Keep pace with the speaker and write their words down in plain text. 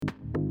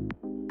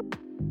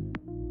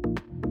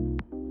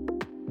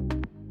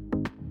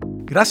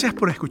Gracias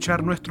por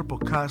escuchar nuestro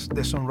podcast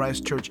de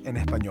Sunrise Church en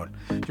español.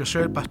 Yo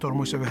soy el pastor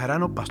Moisés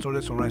Bejarano, pastor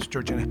de Sunrise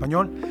Church en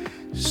español.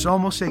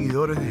 Somos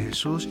seguidores de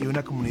Jesús y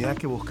una comunidad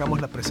que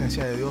buscamos la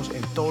presencia de Dios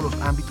en todos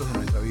los ámbitos de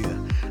nuestra vida.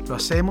 Lo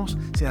hacemos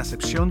sin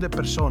acepción de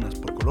personas,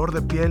 por color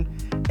de piel,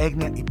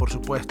 etnia y por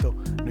supuesto,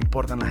 no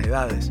importan las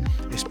edades.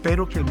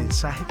 Espero que el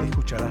mensaje que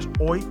escucharás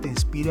hoy te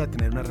inspire a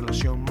tener una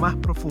relación más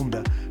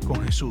profunda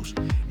con Jesús.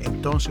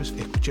 Entonces,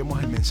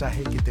 escuchemos el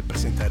mensaje que te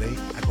presentaré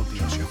a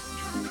continuación.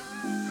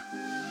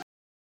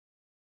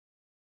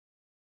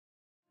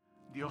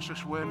 Dios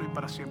es bueno y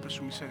para siempre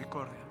su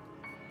misericordia.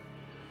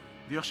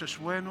 Dios es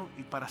bueno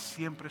y para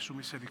siempre su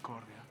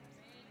misericordia.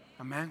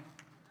 Amén.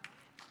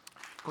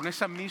 Con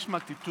esa misma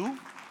actitud,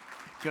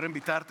 quiero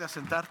invitarte a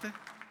sentarte.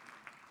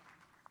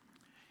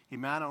 Y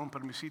me dan un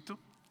permisito.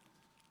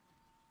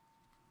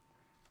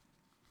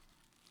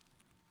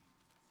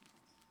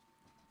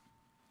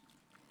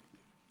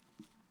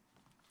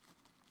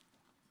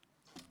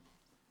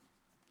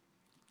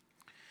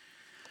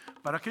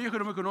 Para aquellos que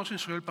no me conocen,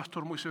 soy el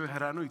pastor Moisés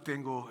Bejarano y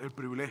tengo el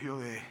privilegio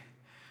de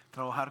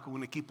trabajar con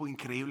un equipo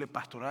increíble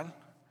pastoral,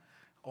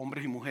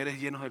 hombres y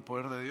mujeres llenos del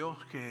poder de Dios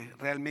que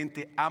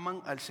realmente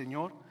aman al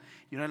Señor,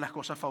 y una de las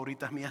cosas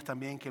favoritas mías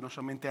también, que no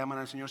solamente aman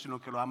al Señor, sino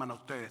que lo aman a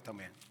ustedes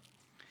también.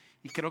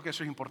 Y creo que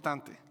eso es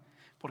importante,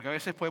 porque a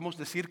veces podemos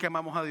decir que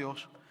amamos a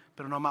Dios,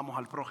 pero no amamos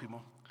al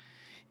prójimo.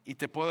 Y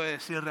te puedo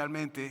decir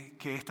realmente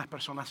que estas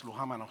personas los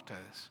aman a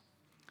ustedes.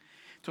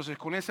 Entonces,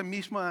 con esa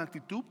misma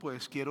actitud,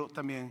 pues quiero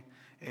también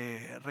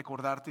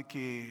recordarte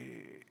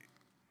que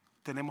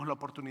tenemos la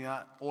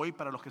oportunidad hoy,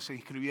 para los que se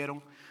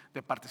inscribieron,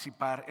 de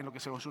participar en lo que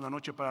se llama una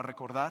noche para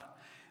recordar,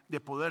 de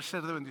poder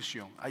ser de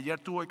bendición. Ayer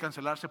tuvo que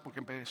cancelarse porque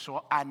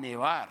empezó a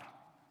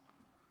nevar.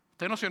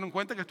 ¿Ustedes no se dieron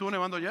cuenta que estuvo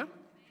nevando ayer?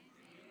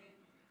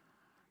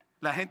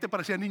 La gente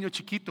parecía niños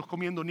chiquitos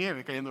comiendo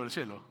nieve cayendo del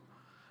cielo.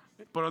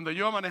 Por donde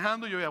yo iba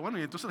manejando, yo veía, bueno,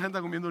 y entonces la gente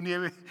está comiendo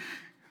nieve.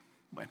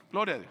 Bueno,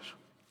 gloria a Dios.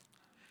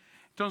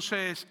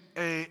 Entonces,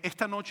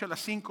 esta noche a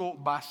las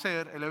 5 va a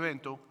ser el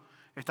evento.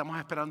 Estamos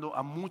esperando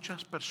a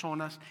muchas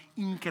personas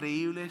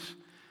increíbles,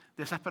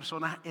 de esas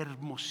personas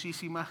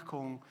hermosísimas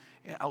con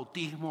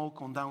autismo,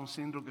 con Down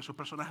syndrome, que son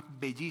personas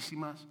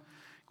bellísimas,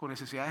 con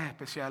necesidades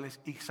especiales,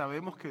 y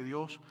sabemos que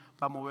Dios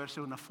va a moverse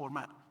de una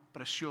forma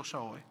preciosa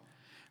hoy.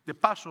 De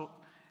paso,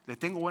 le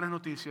tengo buenas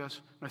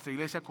noticias. Nuestra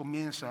iglesia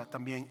comienza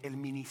también el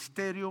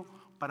ministerio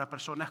para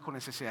personas con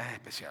necesidades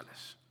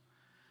especiales.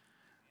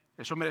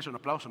 Eso merece un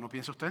aplauso, ¿no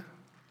piensa usted?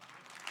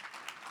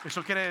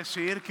 Eso quiere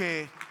decir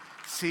que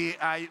si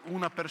hay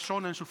una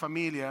persona en su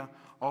familia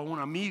o un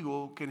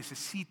amigo que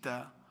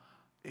necesita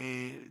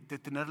de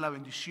tener la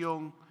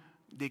bendición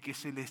de que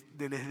se les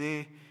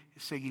dé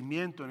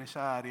seguimiento en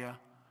esa área,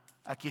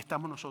 aquí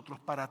estamos nosotros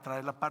para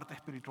traer la parte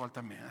espiritual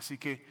también. Así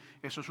que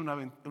eso es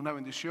una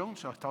bendición.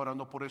 Se está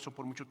orando por eso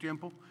por mucho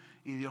tiempo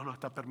y Dios lo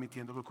está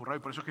permitiendo que ocurra. Y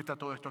por eso es que está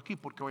todo esto aquí,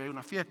 porque hoy hay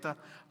una fiesta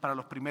para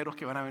los primeros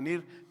que van a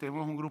venir.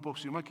 Tenemos un grupo,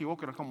 si no me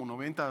equivoco, eran como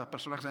 90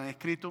 personas que se han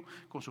inscrito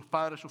con sus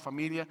padres, su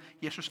familia,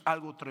 y eso es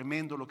algo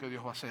tremendo lo que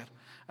Dios va a hacer.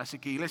 Así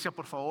que, iglesia,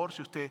 por favor,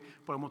 si usted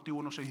por el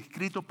motivo no se ha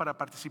inscrito para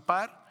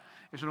participar,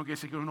 eso no quiere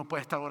decir que uno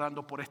pueda estar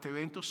orando por este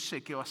evento.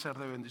 Sé que va a ser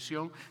de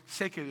bendición,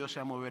 sé que Dios se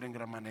va a mover en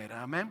gran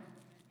manera. Amén.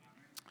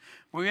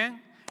 Muy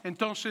bien,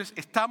 entonces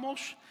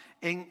estamos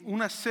en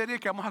una serie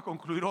que vamos a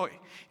concluir hoy.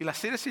 Y la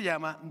serie se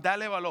llama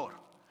Dale Valor,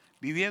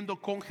 Viviendo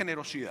con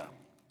generosidad.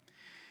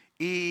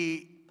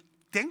 Y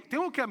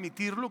tengo que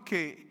admitirlo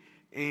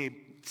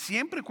que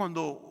siempre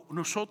cuando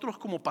nosotros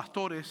como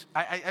pastores,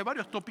 hay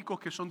varios tópicos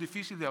que son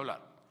difíciles de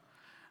hablar.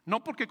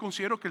 No porque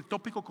considero que el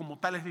tópico como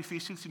tal es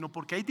difícil, sino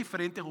porque hay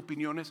diferentes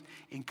opiniones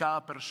en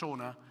cada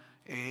persona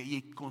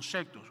y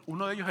conceptos.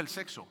 Uno de ellos es el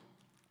sexo.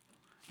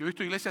 Yo he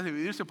visto iglesias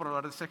dividirse por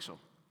hablar de sexo.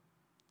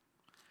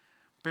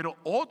 Pero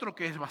otro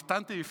que es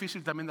bastante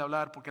difícil también de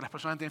hablar, porque las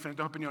personas tienen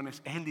diferentes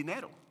opiniones, es el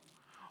dinero.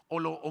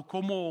 O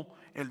cómo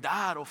el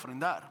dar,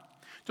 ofrendar.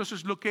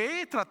 Entonces, lo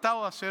que he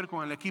tratado de hacer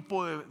con el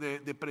equipo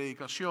de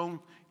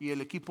predicación y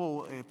el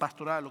equipo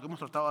pastoral, lo que hemos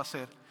tratado de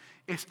hacer,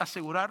 es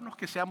asegurarnos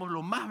que seamos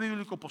lo más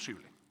bíblico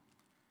posible.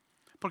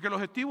 Porque el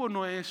objetivo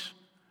no es,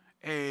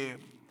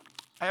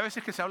 hay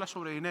veces que se habla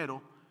sobre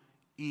dinero,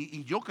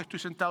 y yo que estoy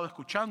sentado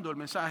escuchando el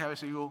mensaje, a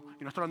veces digo,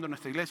 y no estoy hablando en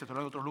nuestra iglesia, estoy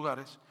hablando en otros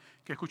lugares,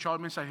 que he escuchado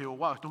el mensaje y digo,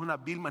 wow, esto es una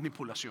vil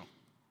manipulación.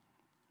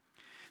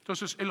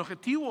 Entonces, el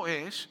objetivo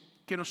es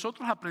que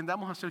nosotros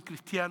aprendamos a ser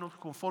cristianos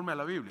conforme a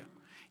la Biblia.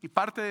 Y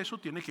parte de eso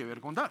tiene que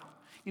ver con dar.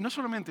 Y no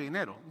solamente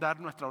dinero, dar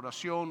nuestra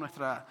oración,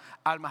 nuestras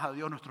almas a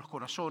Dios, nuestros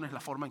corazones,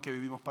 la forma en que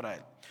vivimos para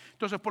Él.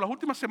 Entonces, por las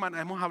últimas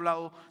semanas hemos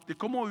hablado de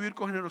cómo vivir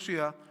con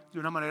generosidad de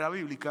una manera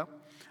bíblica.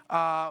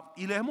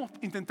 Y les hemos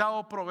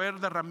intentado proveer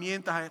de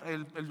herramientas.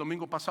 El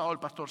domingo pasado el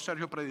pastor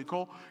Sergio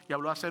predicó y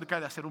habló acerca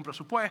de hacer un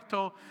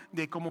presupuesto,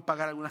 de cómo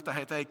pagar algunas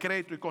tarjetas de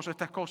crédito y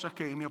estas cosas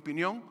que en mi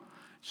opinión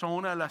son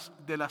una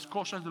de las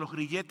cosas, de los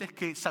grilletes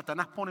que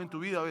Satanás pone en tu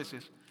vida a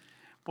veces,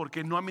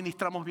 porque no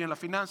administramos bien las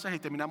finanzas y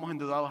terminamos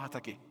endeudados hasta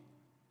aquí.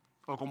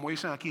 O como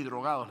dicen aquí,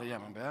 drogados le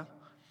llaman, ¿verdad?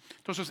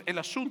 Entonces el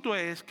asunto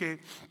es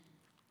que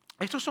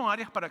Estas son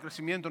áreas para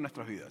crecimiento en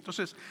nuestras vidas.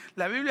 Entonces,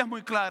 la Biblia es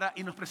muy clara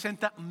y nos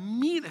presenta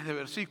miles de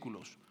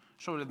versículos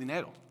sobre el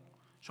dinero,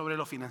 sobre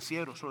lo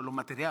financiero, sobre lo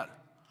material.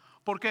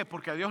 ¿Por qué?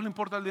 ¿Porque a Dios le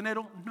importa el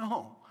dinero?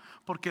 No,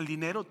 porque el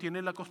dinero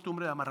tiene la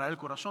costumbre de amarrar el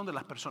corazón de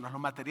las personas. Lo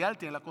material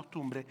tiene la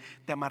costumbre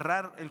de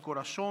amarrar el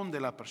corazón de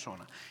la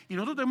persona. Y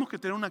nosotros tenemos que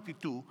tener una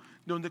actitud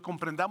donde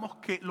comprendamos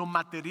que lo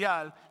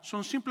material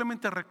son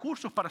simplemente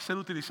recursos para ser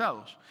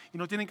utilizados y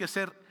no tienen que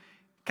ser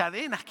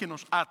cadenas que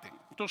nos aten.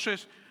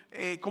 Entonces,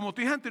 como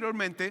te dije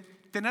anteriormente,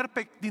 tener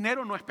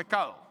dinero no es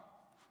pecado.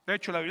 De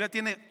hecho, la Biblia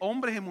tiene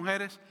hombres y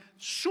mujeres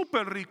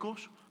súper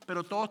ricos,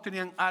 pero todos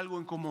tenían algo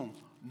en común: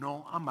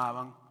 no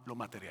amaban lo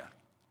material.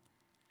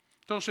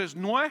 Entonces,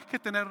 no es que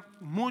tener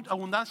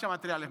abundancia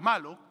material es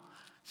malo,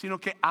 sino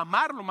que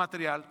amar lo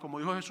material, como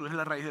dijo Jesús, es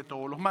la raíz de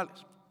todos los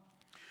males.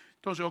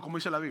 Entonces, como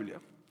dice la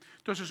Biblia.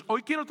 Entonces,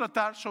 hoy quiero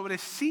tratar sobre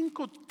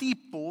 5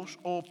 tipos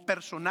o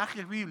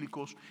personajes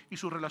bíblicos y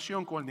su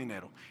relación con el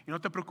dinero. Y no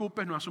te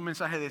preocupes, no es un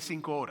mensaje de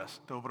 5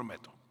 horas, te lo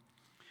prometo.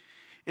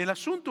 El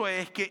asunto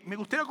es que me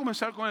gustaría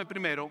comenzar con el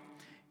primero,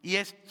 y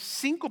es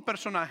 5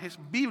 personajes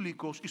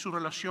bíblicos y su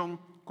relación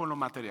con lo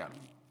material.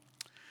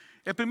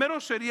 El primero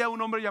sería un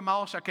hombre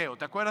llamado Zaqueo.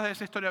 ¿Te acuerdas de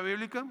esa historia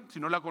bíblica?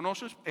 Si no la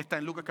conoces, está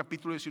en Lucas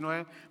capítulo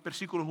 19,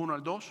 versículos 1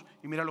 al 2,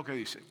 y mira lo que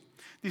dice.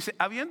 Dice: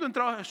 habiendo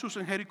entrado Jesús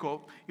en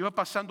Jericó, iba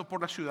pasando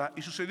por la ciudad,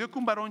 y sucedió que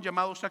un varón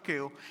llamado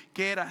Zaqueo,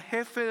 que era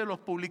jefe de los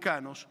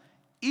publicanos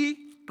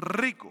y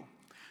rico.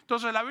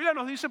 Entonces la Biblia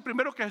nos dice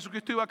primero que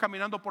Jesucristo iba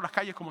caminando por las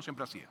calles como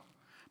siempre hacía,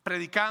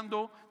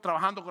 predicando,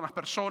 trabajando con las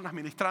personas,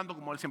 ministrando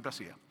como él siempre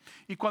hacía.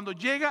 Y cuando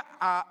llega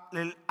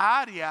al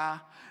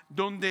área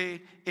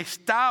donde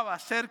estaba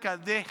cerca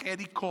de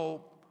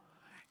Jericó,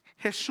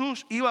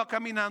 Jesús iba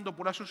caminando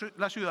por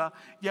la ciudad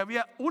y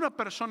había una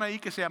persona ahí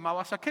que se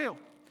llamaba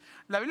Zaqueo.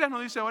 La Biblia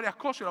nos dice varias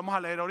cosas y vamos a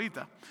leer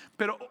ahorita,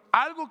 pero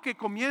algo que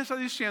comienza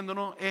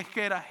diciéndonos es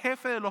que era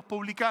jefe de los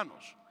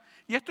publicanos.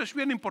 Y esto es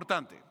bien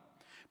importante,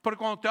 porque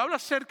cuando te habla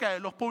acerca de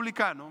los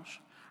publicanos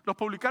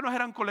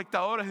eran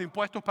colectadores de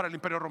impuestos para el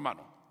Imperio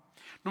Romano.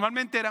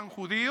 Normalmente eran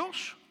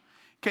judíos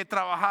que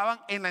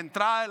trabajaban en la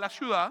entrada de la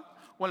ciudad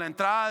o en la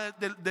entrada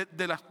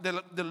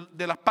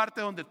de las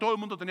partes donde todo el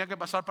mundo tenía que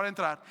pasar para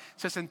entrar.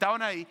 Se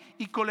sentaban ahí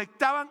y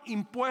colectaban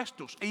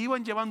impuestos e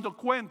iban llevando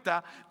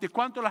cuenta de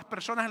cuánto las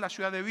personas en la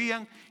ciudad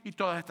debían y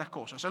todas estas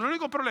cosas. El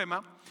único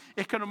problema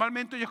es que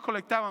normalmente ellos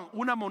colectaban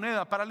una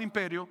moneda para el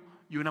imperio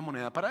y una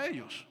moneda para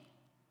ellos.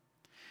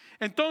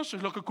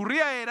 Entonces, lo que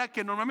ocurría era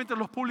que normalmente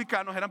los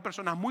publicanos eran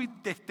personas muy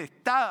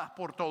detestadas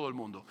por todo el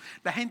mundo.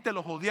 La gente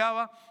los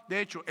odiaba. De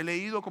hecho, he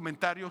leído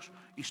comentarios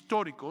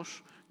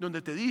históricos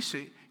donde te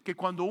dice que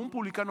cuando un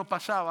publicano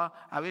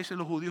pasaba, a veces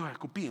los judíos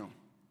escupían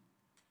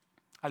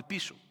al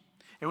piso.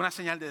 Es una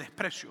señal de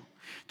desprecio.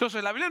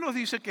 Entonces, la Biblia nos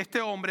dice que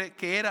este hombre,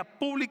 que era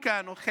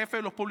publicano, jefe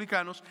de los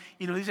publicanos,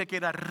 y nos dice que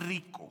era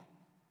rico.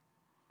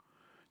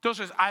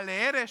 Entonces, al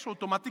leer eso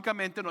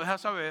automáticamente nos deja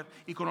saber,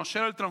 y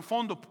conocer el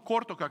trasfondo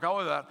corto que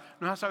acabo de dar,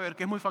 nos deja saber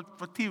que es muy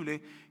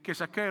factible que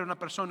Zaqueo era una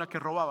persona que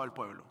robaba al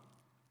pueblo.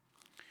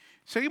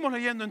 Seguimos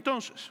leyendo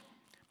entonces,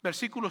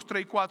 versículos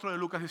 3 y 4 de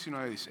Lucas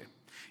 19 dice: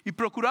 y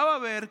procuraba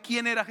ver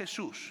quién era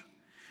Jesús,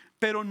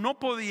 pero no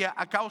podía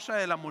a causa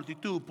de la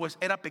multitud, pues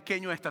era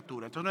pequeño de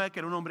estatura. Entonces no era que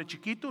era un hombre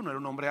chiquito, no era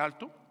un hombre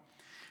alto,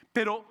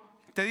 pero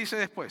te dice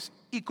después: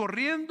 y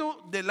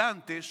corriendo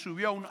delante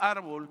subió a un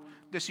árbol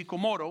de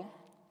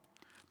sicomoro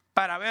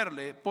para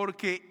verle,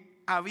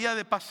 porque había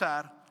de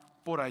pasar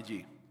por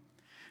allí.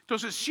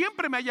 Entonces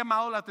siempre me ha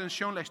llamado la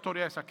atención la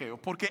historia de Zaqueo,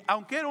 porque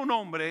aunque era un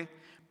hombre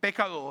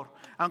pecador,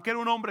 aunque era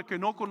un hombre que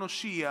no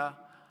conocía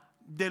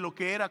de lo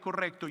que era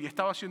correcto y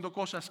estaba haciendo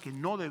cosas que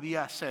no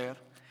debía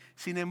hacer,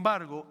 sin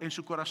embargo en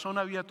su corazón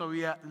había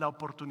todavía la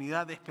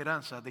oportunidad de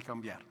esperanza de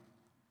cambiar.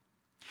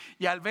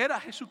 Y al ver a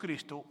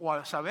Jesucristo, o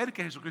al saber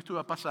que Jesucristo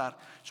iba a pasar,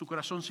 su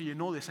corazón se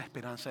llenó de esa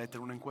esperanza de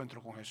tener un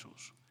encuentro con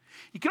Jesús.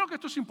 Y creo que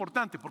esto es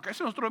importante, porque a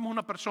veces nosotros vemos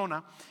una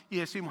persona y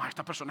decimos: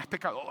 esta persona es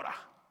pecadora.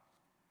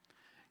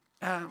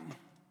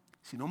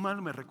 Si no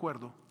mal me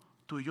recuerdo,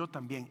 tú y yo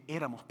también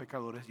éramos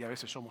pecadores y a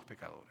veces somos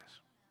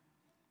pecadores.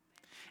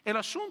 El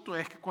asunto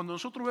es que cuando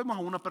nosotros vemos a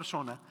una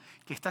persona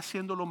que está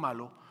haciendo lo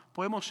malo,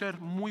 podemos ser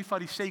muy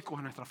fariseicos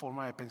en nuestra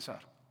forma de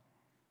pensar.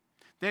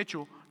 De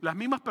hecho, las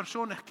mismas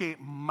personas que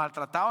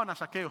maltrataban a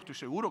Zaqueo, estoy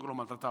seguro que lo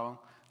maltrataban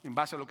en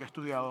base a lo que he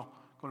estudiado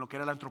con lo que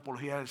era la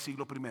antropología del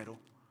siglo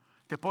I,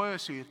 te puedo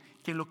decir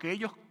que en lo que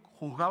ellos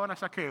juzgaban a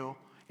Zaqueo,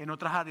 en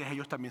otras áreas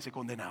ellos también se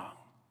condenaban.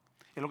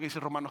 Es lo que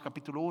dice Romanos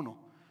capítulo 1,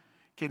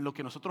 que en lo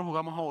que nosotros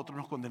juzgamos a otros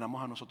nos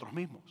condenamos a nosotros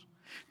mismos.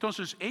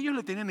 Entonces ellos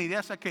le tenían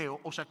idea a Zaqueo,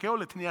 o Zaqueo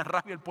le tenía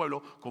rabia al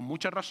pueblo, con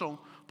mucha razón,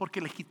 porque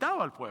les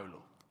quitaba al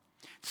pueblo.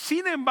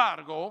 Sin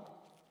embargo,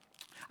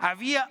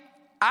 había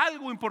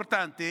algo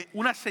importante,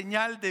 una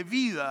señal de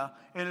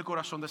vida en el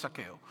corazón de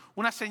Zaqueo,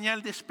 una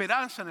señal de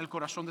esperanza en el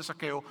corazón de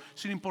Zaqueo,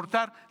 sin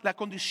importar la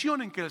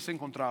condición en que él se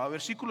encontraba.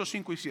 Versículos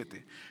 5 y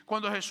 7.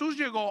 Cuando Jesús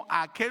llegó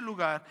a aquel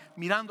lugar,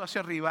 mirando hacia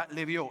arriba,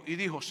 le vio y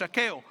dijo: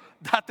 Zaqueo,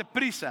 date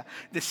prisa,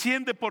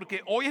 desciende,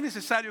 porque hoy es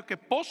necesario que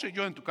pose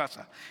yo en tu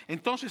casa.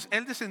 Entonces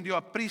él descendió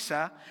a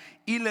prisa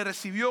y le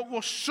recibió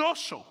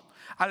gozoso.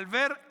 Al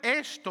ver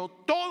esto,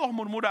 todos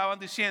murmuraban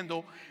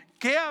diciendo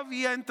que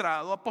había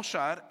entrado a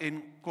posar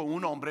con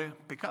un hombre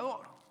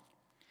pecador.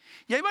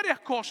 Y hay varias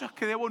cosas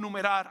que debo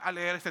enumerar al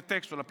leer este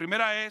texto. La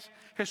primera es: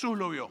 Jesús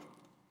lo vio.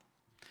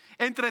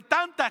 Entre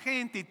tanta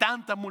gente y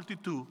tanta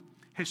multitud,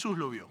 Jesús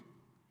lo vio.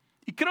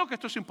 Y creo que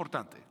esto es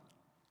importante,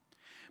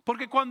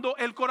 porque cuando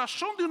el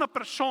corazón de una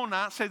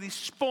persona se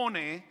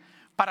dispone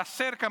para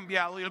ser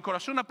cambiado, y el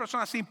corazón de una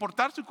persona, sin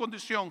importar su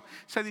condición,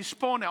 se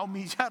dispone a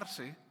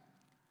humillarse,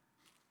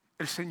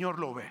 el Señor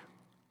lo ve.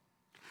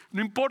 No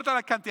importa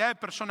la cantidad de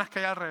personas que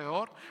hay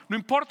alrededor, no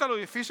importa lo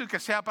difícil que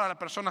sea para la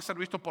persona ser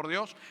visto por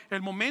Dios,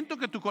 el momento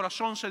que tu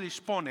corazón se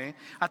dispone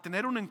a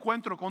tener un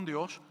encuentro con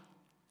Dios,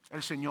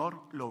 el Señor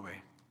lo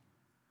ve.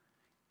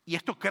 Y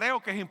esto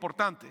creo que es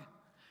importante,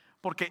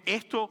 porque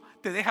esto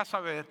te deja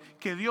saber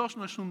que Dios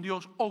no es un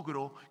Dios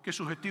ogro, que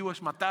su objetivo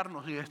es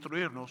matarnos y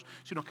destruirnos,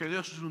 sino que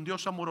Dios es un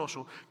Dios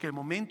amoroso, que el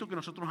momento que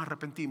nosotros nos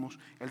arrepentimos,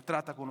 Él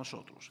trata con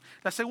nosotros.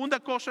 La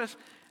segunda cosa es: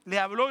 le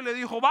habló y le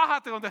dijo: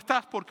 bájate donde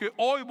estás, porque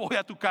hoy voy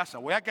a tu casa,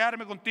 voy a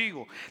quedarme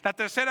contigo. La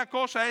tercera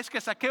cosa es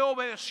que Zaqueo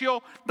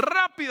obedeció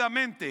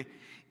rápidamente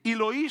y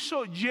lo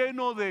hizo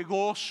lleno de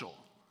gozo.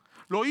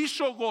 Lo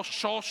hizo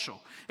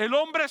gozoso. El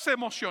hombre se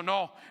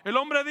emocionó. El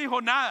hombre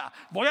dijo: nada,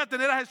 voy a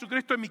tener a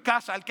Jesucristo en mi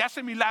casa, el que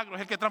hace milagros,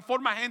 el que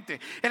transforma gente,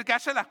 el que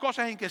hace las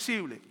cosas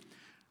increíbles.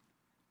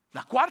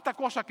 La cuarta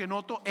cosa que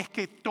noto es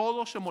que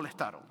todos se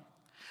molestaron.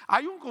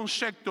 Hay un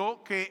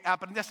concepto que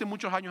aprendí hace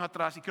muchos años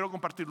atrás y quiero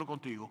compartirlo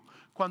contigo.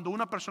 Cuando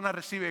una persona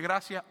recibe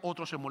gracia,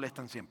 otros se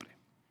molestan siempre.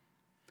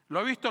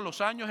 Lo he visto en los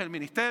años del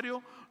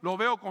ministerio, lo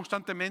veo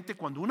constantemente.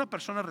 Cuando una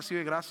persona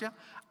recibe gracia,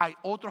 hay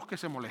otros que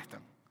se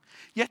molestan.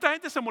 Y esta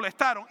gente se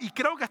molestaron, y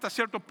creo que hasta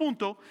cierto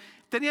punto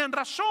tenían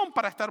razón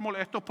para estar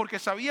molestos, porque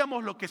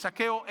sabíamos lo que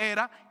Zaqueo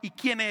era y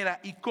quién era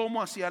y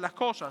cómo hacía las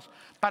cosas.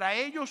 Para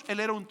ellos él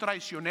era un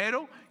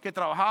traicionero que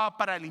trabajaba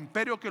para el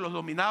imperio que los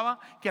dominaba,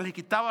 que les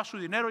quitaba su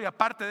dinero, y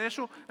aparte de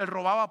eso él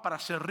robaba para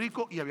ser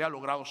rico y había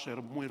logrado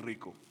ser muy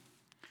rico.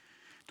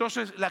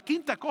 Entonces la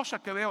quinta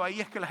cosa que veo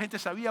ahí es que la gente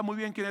sabía muy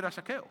bien quién era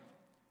Zaqueo.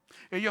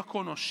 Ellos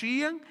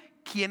conocían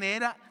quién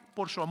era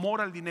por su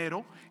amor al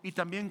dinero, y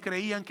también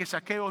creían que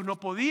Zaqueo no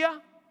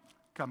podía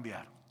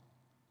cambiar.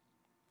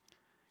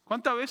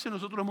 ¿Cuántas veces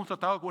nosotros hemos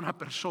tratado con una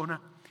persona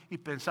y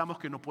pensamos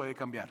que no puede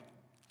cambiar?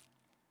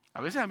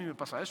 A veces a mí me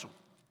pasa eso.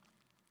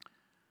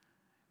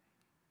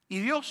 Y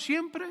Dios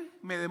siempre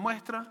me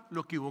demuestra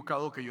lo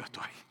equivocado que yo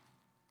estoy.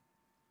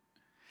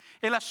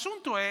 El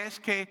asunto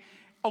es que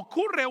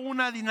ocurre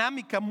una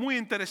dinámica muy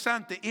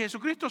interesante, y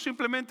Jesucristo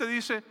simplemente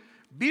dice: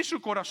 vi su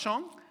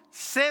corazón,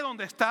 sé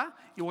dónde está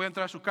y voy a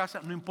entrar a su casa,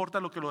 no importa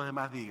lo que los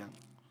demás digan.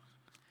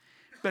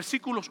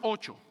 Versículos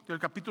 8 del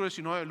capítulo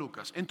 19 de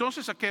Lucas.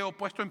 Entonces Zaqueo,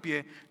 puesto en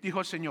pie, dijo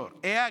al Señor: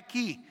 he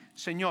aquí,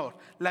 Señor,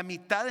 la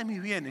mitad de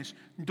mis bienes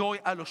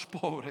doy a los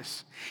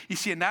pobres, y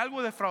si en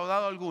algo he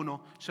defraudado a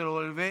alguno, se lo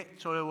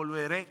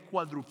devolveré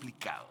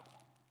cuadruplicado.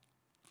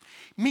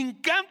 Me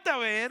encanta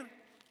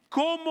ver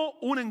cómo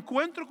un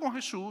encuentro con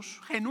Jesús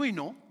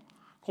genuino,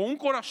 con un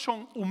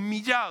corazón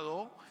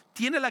humillado,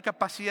 tiene la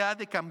capacidad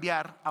de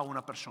cambiar a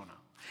una persona.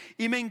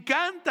 Y me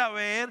encanta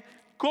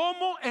ver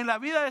cómo en la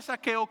vida de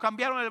Zaqueo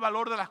cambiaron el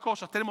valor de las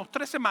cosas. Tenemos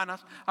 3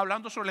 semanas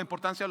hablando sobre la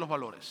importancia de los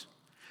valores.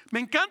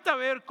 Me encanta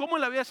ver cómo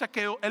en la vida de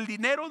Zaqueo el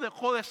dinero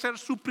dejó de ser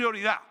su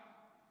prioridad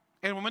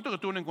en el momento que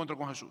tuvo un encuentro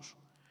con Jesús.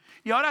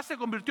 Y ahora se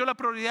convirtió en la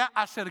prioridad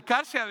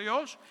acercarse a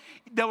Dios,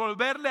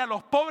 devolverle a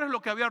los pobres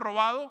lo que había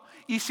robado,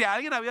 y si a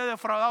alguien había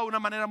defraudado de una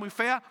manera muy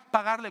fea,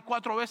 pagarle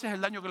 4 veces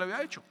el daño que le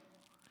había hecho.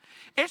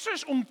 Eso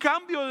es un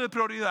cambio de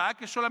prioridad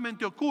que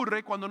solamente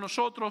ocurre cuando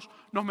nosotros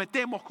nos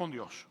metemos con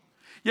Dios.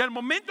 Y al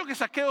momento que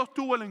Zaqueo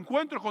tuvo el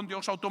encuentro con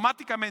Dios,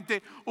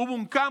 automáticamente hubo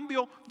un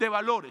cambio de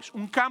valores,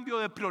 un cambio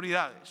de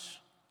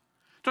prioridades.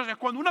 Entonces,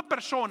 cuando una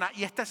persona,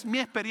 y esta es mi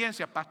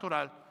experiencia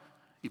pastoral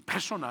y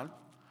personal,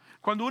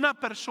 cuando una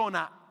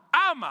persona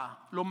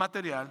ama lo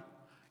material,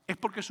 es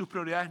porque sus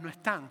prioridades no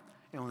están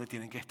en donde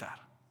tienen que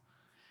estar.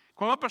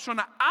 Cuando una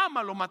persona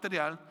ama lo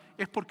material,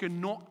 es porque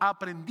no ha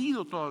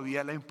aprendido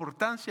todavía la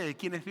importancia de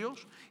quién es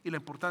Dios y la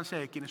importancia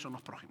de quiénes son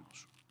los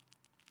prójimos.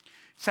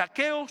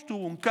 Zaqueo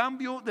tuvo un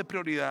cambio de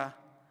prioridad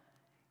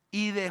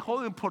y dejó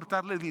de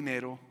importarle el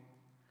dinero,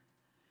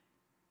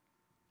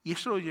 y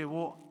eso lo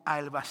llevó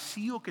al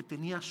vacío que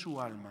tenía su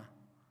alma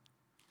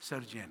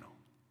ser lleno.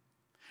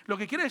 Lo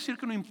que quiere decir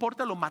que no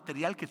importa lo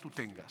material que tú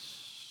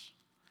tengas,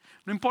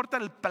 no importa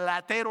el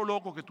platero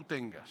loco que tú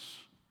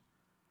tengas.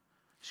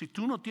 Si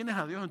tú no tienes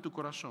a Dios en tu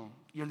corazón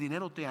y el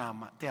dinero te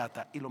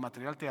ata y lo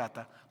material te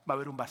ata, va a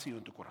haber un vacío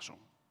en tu corazón.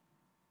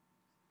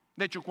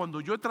 De hecho, cuando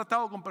yo he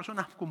tratado con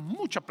personas con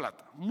mucha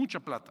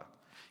plata,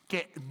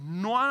 que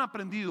no han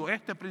aprendido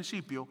este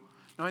principio,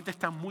 normalmente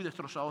están muy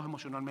destrozados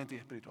emocionalmente y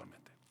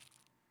espiritualmente.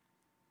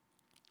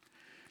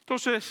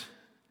 Entonces,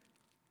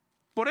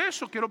 por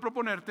eso quiero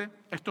proponerte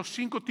estos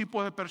 5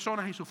 tipos de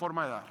personas y su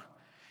forma de dar.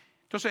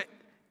 Entonces,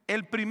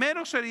 el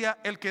primero sería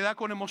el que da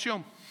con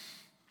emoción.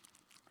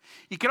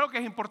 Y creo que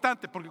es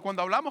importante porque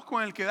cuando hablamos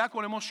con el que da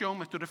con emoción,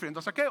 me estoy refiriendo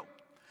a Zaqueo.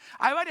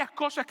 Hay varias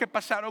cosas que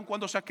pasaron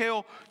cuando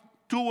Zaqueo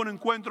tuvo un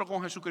encuentro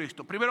con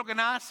Jesucristo. Primero que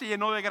nada, se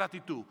llenó de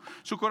gratitud.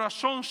 Su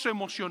corazón se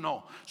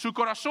emocionó. Su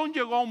corazón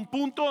llegó a un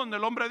punto donde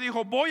el hombre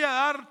dijo: voy a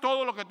dar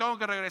todo lo que tengo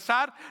que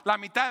regresar, la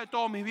mitad de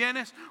todos mis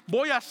bienes.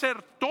 Voy a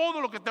hacer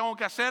todo lo que tengo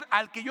que hacer.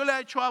 Al que yo le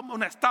he hecho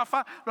una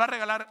estafa, le voy a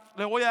regalar,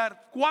 le voy a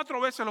dar 4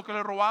 veces lo que le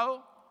he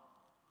robado.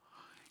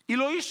 Y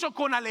lo hizo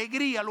con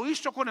alegría, lo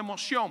hizo con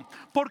emoción,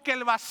 porque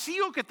el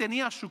vacío que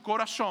tenía su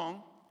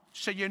corazón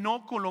se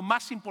llenó con lo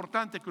más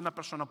importante que una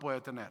persona puede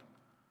tener: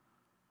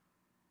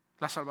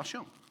 la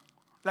salvación,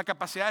 la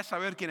capacidad de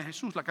saber quién es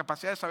Jesús, la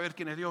capacidad de saber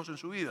quién es Dios en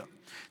su vida.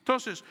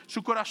 Entonces,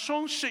 su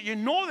corazón se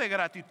llenó de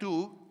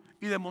gratitud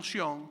y de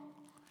emoción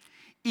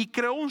y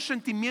creó un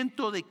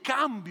sentimiento de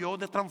cambio,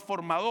 de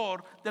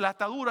transformador de las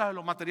ataduras de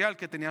lo material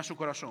que tenía su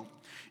corazón.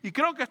 Y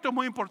creo que esto es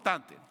muy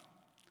importante.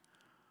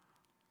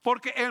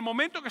 Porque en el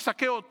momento que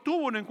Zaqueo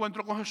tuvo un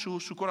encuentro con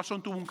Jesús, su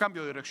corazón tuvo un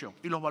cambio de dirección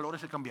y los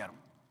valores se cambiaron.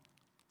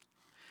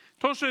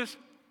 Entonces,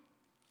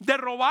 de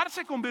robar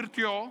se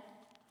convirtió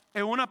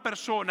en una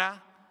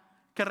persona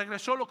que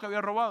regresó lo que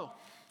había robado.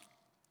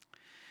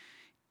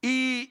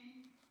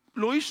 Y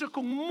lo hizo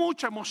con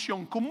mucha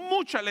emoción, con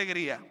mucha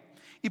alegría.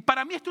 Y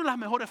para mí esto es una de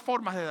las mejores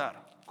formas de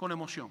dar, con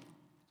emoción.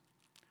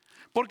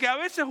 Porque a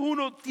veces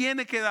uno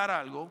tiene que dar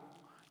algo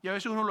y a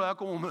veces uno lo da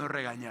como medio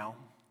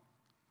regañado.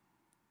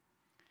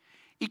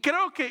 Y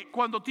creo que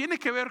cuando tiene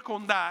que ver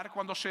con dar,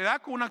 cuando se da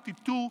con una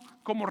actitud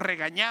como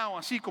regañado,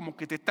 así como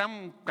que te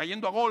están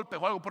cayendo a golpes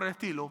o algo por el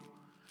estilo,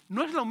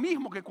 no es lo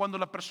mismo que cuando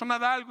la persona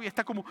da algo y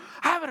está como: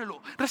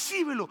 ábrelo,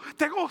 recíbelo,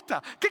 te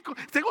gusta,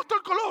 te gustó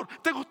el color,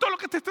 te gustó lo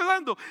que te estoy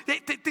dando,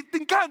 te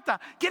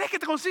encanta, quieres que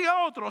te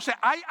consiga otro. O sea,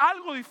 hay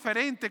algo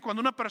diferente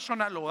cuando una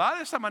persona lo da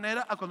de esa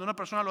manera a cuando una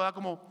persona lo da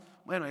como: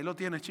 bueno, ahí lo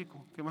tienes,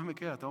 chico, ¿qué más me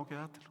queda? Tengo que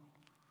dártelo.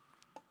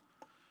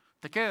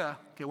 ¿Te queda?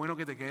 Qué bueno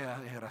que te queda,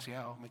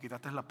 desgraciado. Me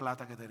quitaste la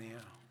plata que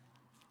tenía.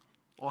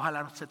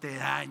 Ojalá no se te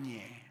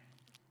dañe.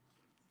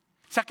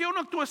 Zaqueo no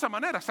actuó de esa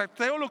manera.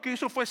 Zaqueo lo que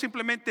hizo fue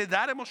simplemente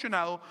dar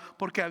emocionado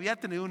porque había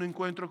tenido un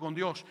encuentro con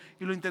Dios.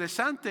 Y lo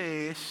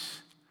interesante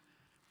es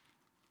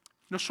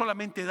no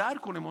solamente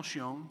dar con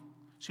emoción,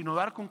 sino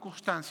dar con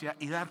constancia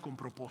y dar con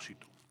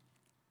propósito.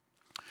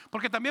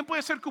 Porque también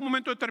puede ser que un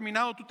momento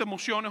determinado tú te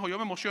emociones o yo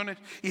me emociones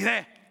y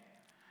dé.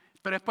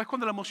 Pero después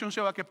cuando la emoción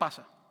se va, ¿qué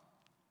pasa?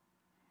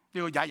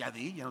 Digo, ya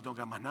di, ya no tengo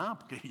que dar más nada,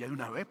 porque ya de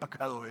una vez, para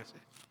cada 2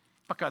 veces,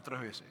 para cada 3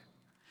 veces.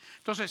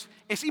 Entonces,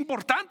 es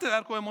importante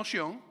dar con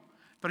emoción,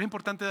 pero es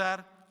importante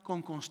dar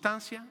con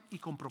constancia y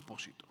con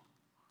propósito.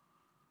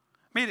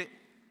 Mire,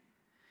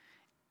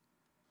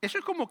 eso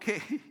es como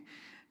que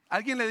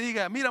alguien le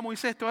diga: mira,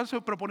 Moisés, te vas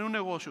a proponer un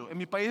negocio. En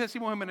mi país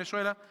decimos en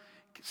Venezuela,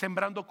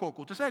 sembrando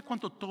coco. ¿Usted sabe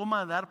cuánto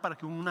toma dar para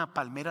que una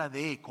palmera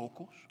dé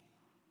cocos?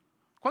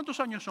 ¿Cuántos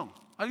años son?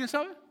 ¿Alguien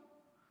sabe?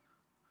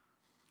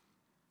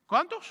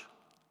 ¿Cuántos?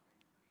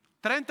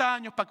 30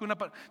 años para que una...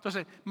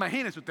 Entonces,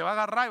 imagínense, usted va a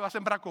agarrar y va a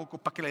sembrar coco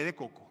para que le dé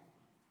coco.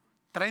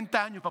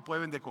 30 años para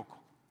poder vender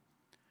coco.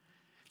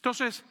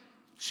 Entonces,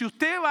 si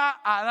usted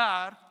va a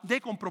dar, dé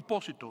con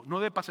propósito,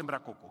 no dé para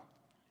sembrar coco.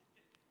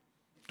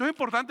 Esto es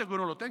importante que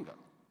uno lo tenga.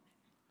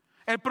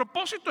 El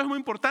propósito es muy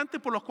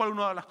importante por los cuales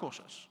uno da las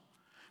cosas.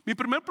 Mi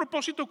primer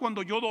propósito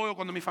cuando yo doy o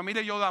cuando mi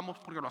familia y yo damos,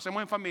 porque lo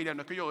hacemos en familia,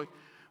 no es que yo doy,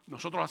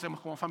 nosotros lo hacemos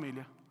como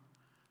familia,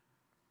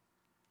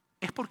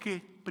 es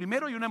porque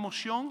primero hay una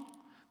emoción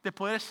de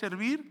poder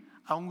servir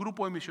a un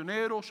grupo de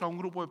misioneros, a un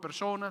grupo de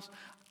personas,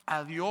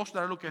 a Dios,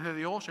 dar lo que es de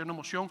Dios, es una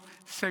emoción.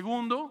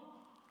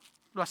 Segundo,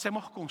 lo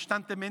hacemos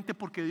constantemente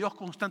porque Dios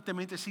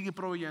constantemente sigue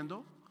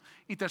proveyendo.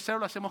 Y tercero,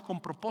 lo hacemos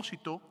con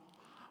propósito,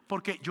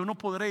 porque yo no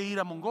podré ir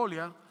a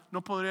Mongolia,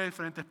 no podré ir a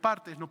diferentes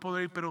partes, no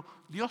podré ir, pero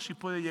Dios sí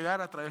puede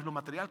llegar a través de lo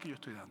material que yo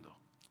estoy dando.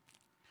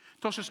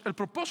 Entonces, el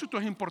propósito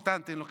es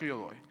importante en lo que yo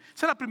doy.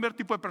 Ese es el primer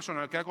tipo de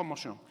persona, el que da con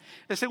emoción.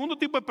 El segundo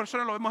tipo de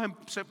persona lo vemos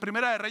en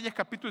Primera de Reyes,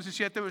 capítulo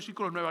 17,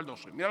 versículos 9 al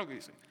 12. Mira lo que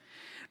dice.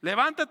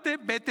 Levántate,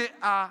 vete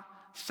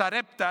a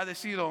Sarepta de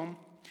Sidón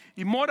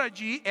y mora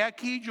allí. He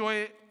aquí yo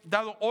he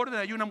dado orden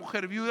a una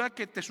mujer viuda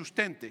que te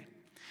sustente.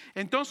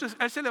 Entonces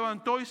él se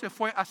levantó y se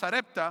fue a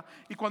Sarepta,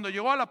 y cuando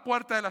llegó a la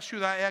puerta de la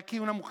ciudad, he aquí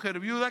una mujer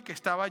viuda que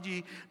estaba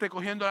allí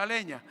recogiendo la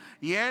leña.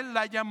 Y él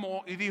la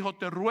llamó y dijo: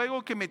 te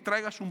ruego que me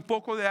traigas un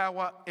poco de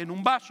agua en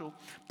un vaso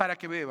para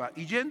que beba.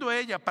 Y yendo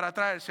ella para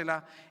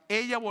traérsela,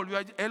 él la volvió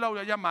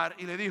a llamar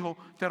y le dijo: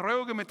 te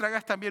ruego que me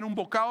traigas también un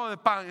bocado de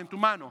pan en tu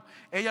mano.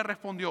 Ella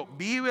respondió: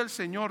 vive el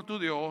Señor tu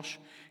Dios,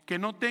 que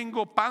no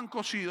tengo pan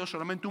cocido,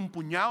 solamente un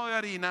puñado de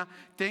harina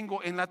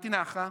tengo en la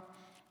tinaja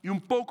y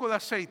un poco de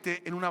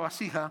aceite en una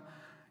vasija.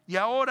 Y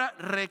ahora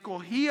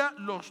recogía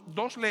los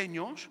 2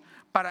 leños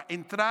para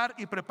entrar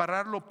y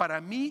prepararlo para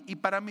mí y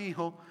para mi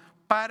hijo,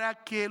 para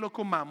que lo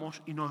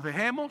comamos y nos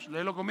dejemos,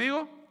 léelo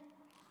conmigo,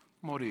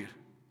 morir.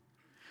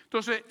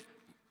 Entonces,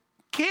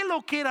 ¿qué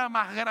lo que era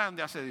más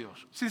grande hace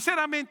Dios?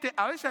 Sinceramente,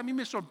 a veces a mí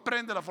me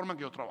sorprende la forma en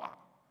que yo trabajo.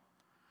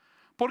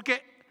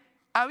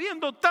 Porque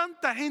habiendo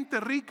tanta gente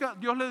rica,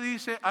 Dios le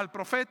dice al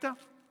profeta,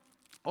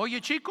 oye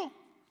chico,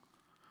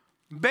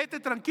 vete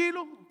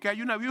tranquilo que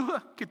hay una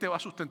viuda que te va a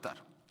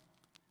sustentar.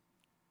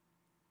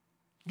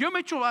 Yo me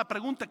he hecho la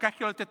pregunta cada vez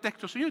que leo este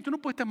texto, Señor, ¿tú no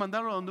puedes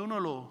mandarlo donde uno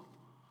de los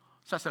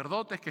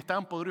sacerdotes que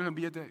estaban podridos en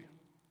billetes?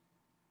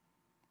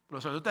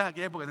 Los sacerdotes de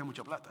aquella época tenían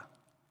mucha plata.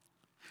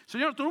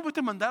 Señor, ¿tú no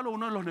puedes mandarlo a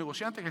uno de los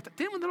negociantes que está?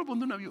 Tienes que mandarlo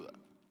donde una viuda.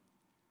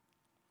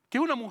 Que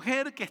es una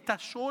mujer que está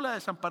sola,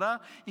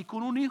 desamparada y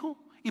con un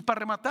hijo. Y para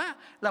rematar,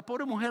 la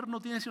pobre mujer no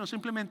tiene sino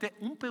simplemente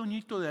un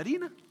peñito de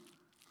harina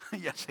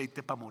y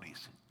aceite para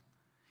morirse.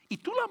 Y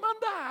tú la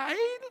mandas a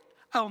él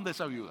a donde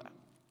esa viuda.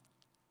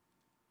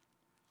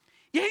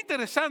 Y es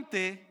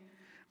interesante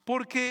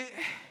porque,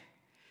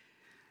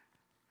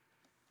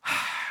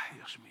 ay,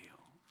 Dios mío,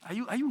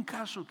 hay un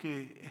caso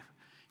que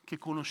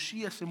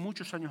conocí hace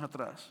muchos años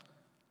atrás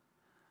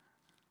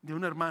de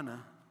una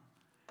hermana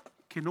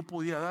que no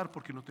podía dar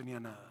porque no tenía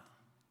nada.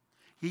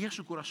 Y ella,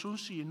 su corazón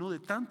se llenó de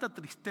tanta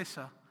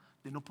tristeza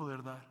de no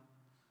poder dar.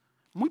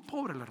 Muy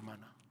pobre la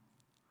hermana.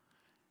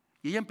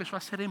 Y ella empezó a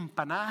hacer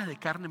empanadas de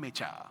carne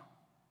mechada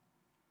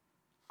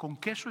con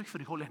queso y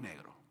frijoles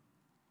negros.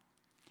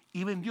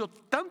 Y vendió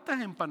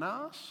tantas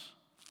empanadas,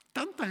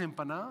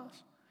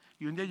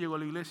 y un día llegó a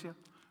la iglesia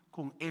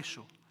con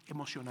eso,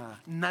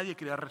 emocionada. Nadie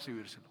quería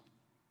recibírselo.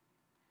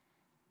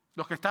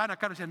 Los que estaban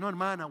acá decían, no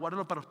hermana,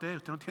 guárdalo para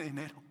usted no tiene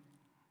dinero.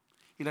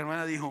 Y la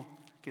hermana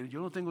dijo, que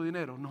yo no tengo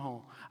dinero.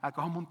 No,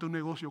 acabo de montar un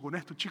negocio con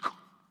esto, chicos.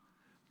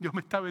 Dios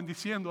me está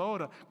bendiciendo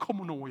ahora,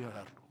 ¿cómo no voy a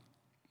darlo?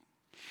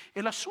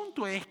 El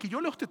asunto es que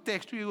yo leo este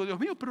texto y digo, Dios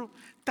mío, pero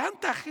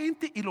tanta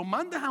gente y lo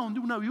mandas a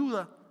donde una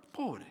viuda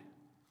pobre.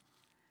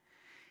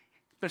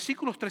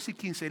 Versículos 13 y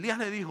 15, Elías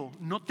le dijo,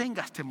 no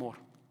tengas temor,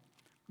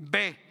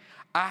 ve,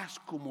 haz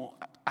como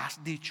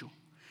has dicho,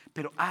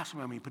 pero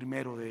hazme a mí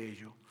primero de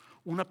ello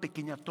una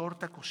pequeña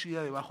torta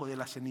cocida debajo de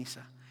la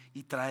ceniza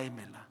y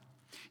tráemela.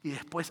 Y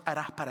después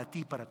harás para ti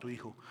y para tu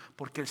hijo,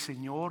 porque el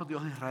Señor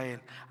Dios de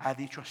Israel ha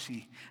dicho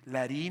así,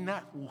 la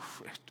harina,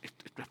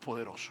 esto es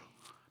poderoso,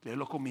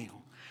 léelo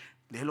conmigo,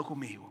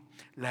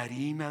 la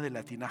harina de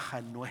la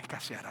tinaja no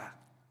escaseará,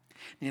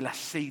 ni el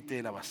aceite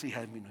de la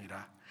vasija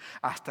disminuirá,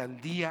 hasta el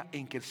día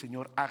en que el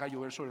Señor haga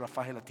llover sobre la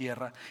faz de la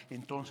tierra.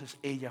 Entonces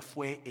ella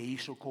fue e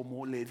hizo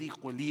como le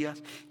dijo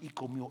Elías, y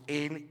comió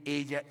él,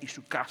 ella y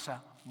su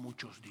casa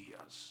muchos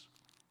días.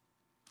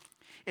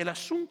 El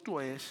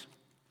asunto es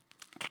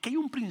que aquí hay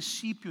un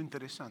principio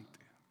interesante.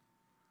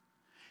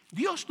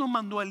 Dios no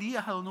mandó a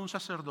Elías a donde un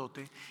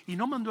sacerdote y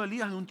no mandó a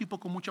Elías de un tipo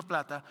con mucha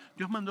plata.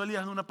 Dios mandó a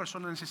Elías de una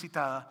persona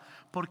necesitada,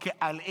 porque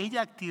al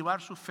ella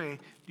activar su fe,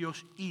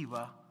 Dios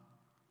iba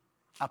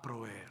a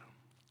proveer.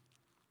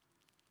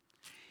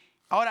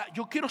 Ahora,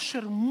 yo quiero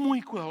ser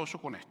muy cuidadoso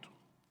con esto,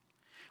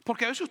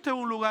 porque a veces usted va a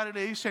un lugar y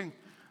le dicen,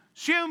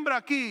 siembra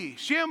aquí,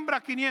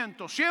 siembra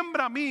 500,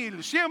 siembra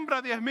 1000,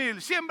 siembra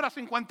 10,000, siembra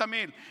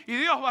 50,000 y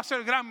Dios va a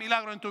hacer gran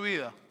milagro en tu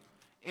vida.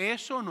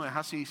 Eso no es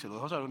así, se lo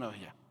dejo saber una vez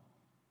ya.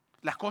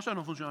 Las cosas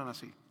no funcionan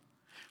así.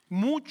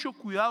 Mucho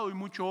cuidado y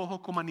mucho ojo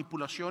con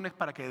manipulaciones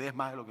para que des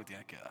más de lo que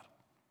tienes que dar.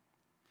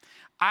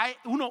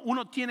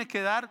 Uno tiene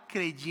que dar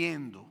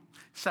creyendo,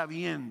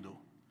 sabiendo.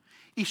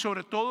 Y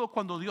sobre todo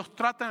cuando Dios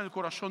trata en el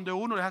corazón de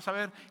uno, le deja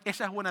saber,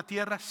 esa es buena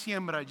tierra,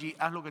 siembra allí,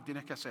 haz lo que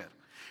tienes que hacer.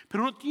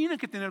 Pero uno tiene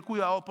que tener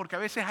cuidado porque a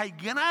veces hay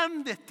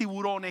grandes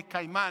tiburones,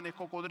 caimanes,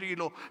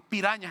 cocodrilos,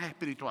 pirañas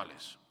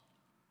espirituales.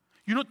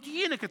 Y uno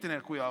tiene que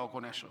tener cuidado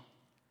con eso.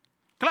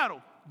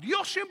 Claro,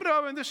 Dios siempre va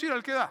a bendecir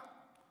al que da.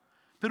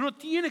 Pero uno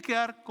tiene que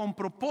dar con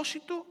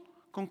propósito,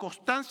 con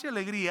constancia,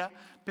 alegría,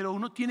 pero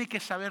uno tiene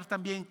que saber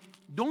también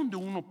dónde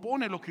uno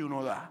pone lo que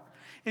uno da.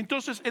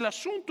 Entonces el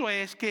asunto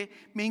es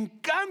que me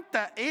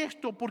encanta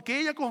esto porque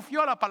ella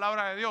confió a la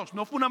palabra de Dios,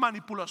 no fue una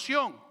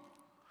manipulación.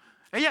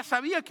 Ella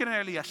sabía quién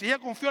era Elías, ella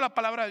confió a la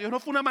palabra de Dios, no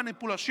fue una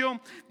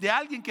manipulación de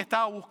alguien que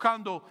estaba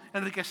buscando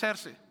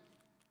enriquecerse.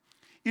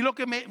 Y lo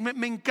que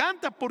me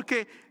encanta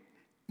porque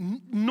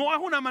no es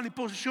una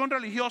manipulación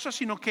religiosa,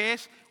 sino que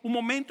es un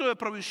momento de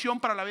provisión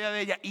para la vida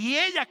de ella. Y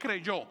ella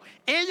creyó.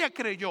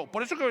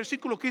 Por eso que el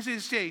versículo 15 y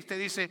 16 te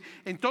dice,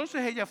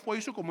 entonces ella fue y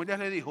hizo como Elías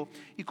le dijo,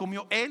 y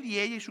comió él y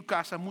ella y su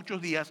casa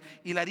muchos días,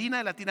 y la harina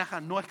de la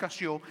tinaja no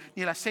escaseó,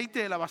 ni el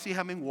aceite de la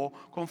vasija menguó,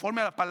 conforme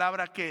a la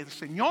palabra que el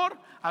Señor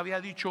había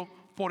dicho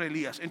por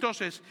Elías.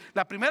 Entonces,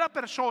 la primera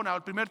persona o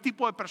el primer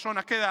tipo de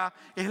persona que da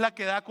es la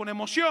que da con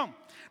emoción.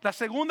 La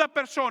segunda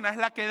persona es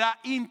la que da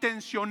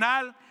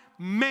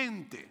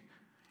intencionalmente.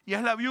 Y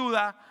es la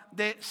viuda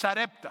de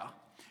Sarepta.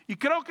 Y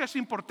creo que es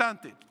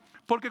importante,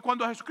 porque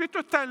cuando Jesucristo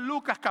está en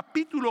Lucas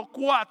capítulo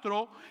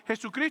 4,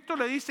 Jesucristo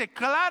le dice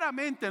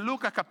claramente en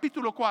Lucas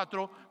capítulo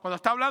 4, cuando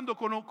está hablando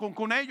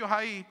con ellos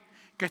ahí,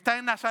 que está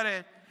en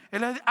Nazaret,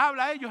 Él les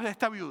habla a ellos de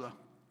esta viuda.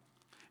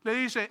 Le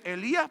dice,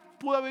 Elías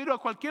pudo haber ido a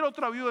cualquier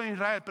otra viuda en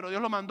Israel, pero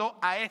Dios lo mandó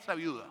a esa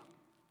viuda.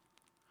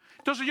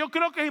 Entonces yo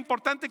creo que es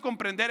importante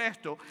comprender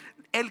esto.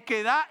 El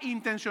que da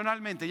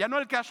intencionalmente, ya no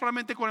el que da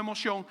solamente con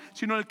emoción,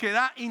 sino el que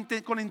da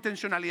con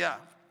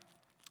intencionalidad.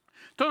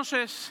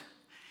 Entonces,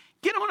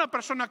 ¿quién es una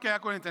persona que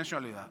da con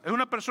intencionalidad? Es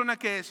una persona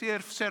que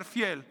decide ser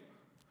fiel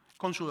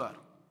con su dar.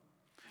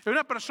 Es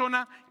una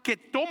persona que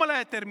toma la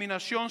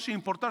determinación, sin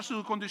importar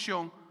su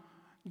condición,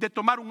 de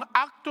tomar un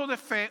acto de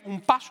fe, un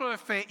paso de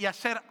fe y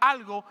hacer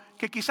algo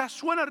que quizás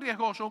suena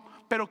riesgoso,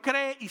 pero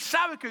cree y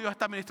sabe que Dios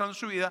está ministrando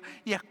su vida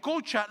y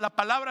escucha la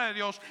palabra de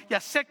Dios y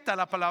acepta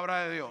la palabra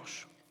de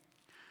Dios.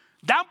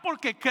 Dan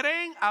porque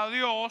creen a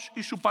Dios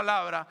y su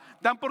palabra,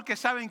 dan porque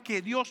saben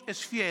que Dios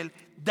es fiel,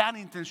 dan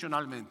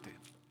intencionalmente.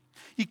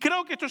 Y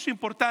creo que esto es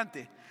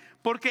importante,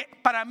 porque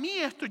para mí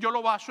esto yo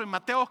lo baso en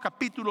Mateo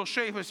capítulo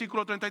 6,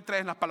 versículo 33,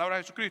 en las palabras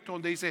de Jesucristo,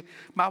 donde dice: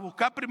 mas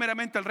buscad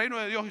primeramente el reino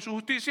de Dios y su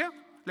justicia.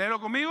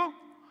 Léelo conmigo.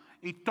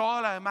 Y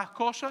todas las demás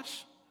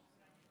cosas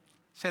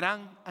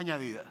serán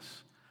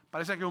añadidas.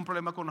 Parece que hay un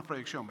problema con la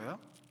proyección, ¿verdad?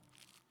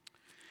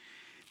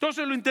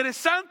 Entonces lo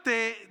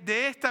interesante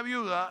de esta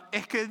viuda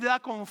es que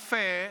dar con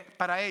fe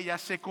para ella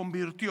se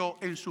convirtió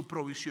en su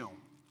provisión.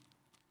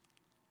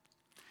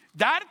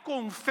 Dar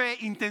con fe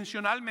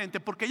intencionalmente,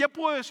 porque ella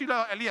puede decirle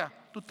a Elías: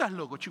 tú estás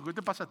loco, chico, ¿qué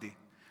te pasa a ti?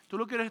 Tú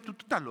lo que eres, tú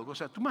estás loco. O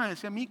sea, tú me vas a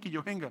decir a mí que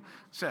yo venga.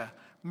 O sea,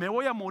 me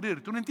voy a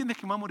morir. Tú no entiendes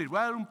que me voy a morir. Voy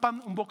a dar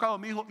un bocado a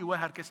mi hijo y voy a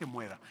dejar que se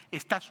muera.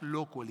 Estás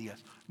loco,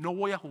 Elías. No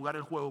voy a jugar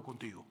el juego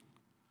contigo.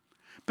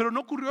 Pero no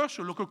ocurrió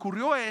eso. Lo que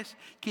ocurrió es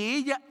que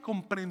ella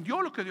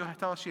comprendió lo que Dios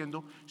estaba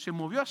haciendo, se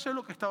movió a hacer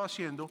lo que estaba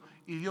haciendo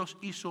y Dios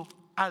hizo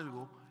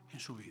algo en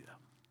su vida.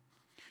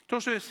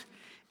 Entonces,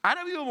 han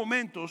habido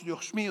momentos,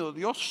 Dios mío,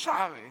 Dios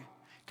sabe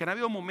que han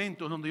habido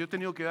momentos donde yo he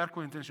tenido que dar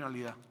con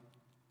intencionalidad,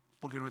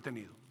 porque no he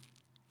tenido.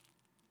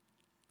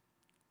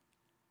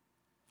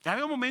 Ha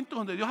habido momentos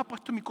donde Dios ha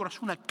puesto en mi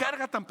corazón una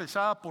carga tan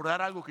pesada por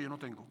dar algo que yo no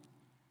tengo.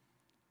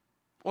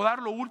 O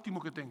dar lo último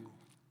que tengo.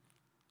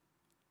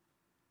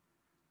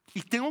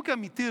 Y tengo que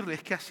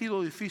admitirles que ha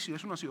sido difícil,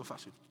 eso no ha sido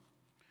fácil.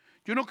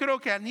 Yo no creo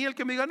que a ni el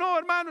que me diga: no,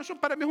 hermano, eso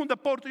para mí es un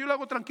deporte, yo lo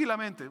hago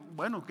tranquilamente.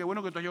 Bueno, qué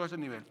bueno que tú has llegado a ese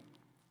nivel.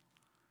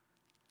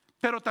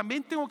 Pero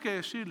también tengo que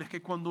decirles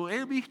que cuando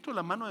he visto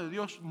la mano de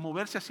Dios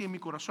moverse así en mi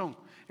corazón,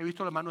 he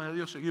visto la mano de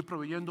Dios seguir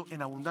proveyendo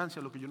en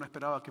abundancia lo que yo no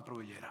esperaba que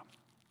proveyera.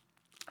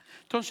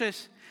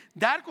 Entonces,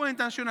 dar con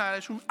intencionalidad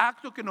es un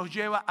acto que nos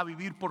lleva a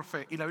vivir por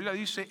fe. Y la Biblia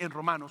dice en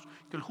Romanos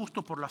que el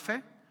justo por la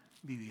fe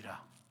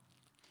vivirá.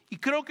 Y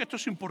creo que esto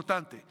es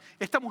importante.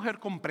 Esta mujer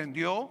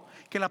comprendió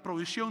que la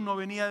provisión no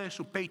venía de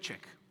su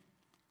paycheck,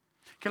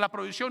 que la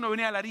provisión no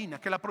venía de la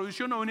harina, que la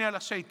provisión no venía del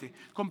aceite.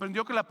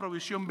 Comprendió que la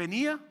provisión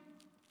venía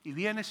y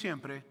viene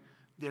siempre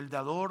del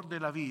dador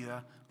de la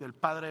vida, del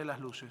Padre de las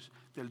luces,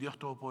 del Dios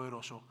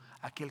Todopoderoso,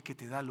 aquel que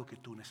te da lo que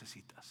tú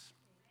necesitas.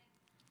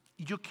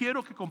 Y yo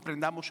quiero que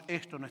comprendamos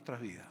esto en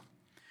nuestras vidas.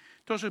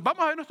 Entonces,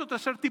 vamos a ver nuestro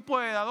tercer tipo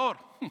de dador.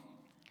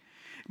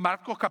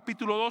 Marcos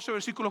capítulo 12,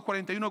 versículos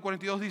 41 y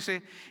 42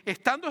 dice: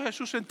 estando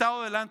Jesús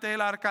sentado delante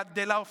del arca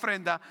de la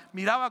ofrenda,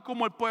 miraba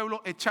cómo el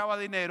pueblo echaba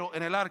dinero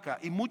en el arca.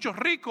 Y muchos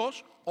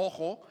ricos,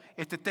 ojo,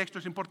 este texto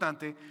es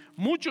importante,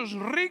 muchos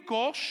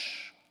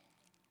ricos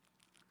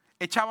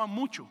echaban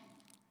mucho.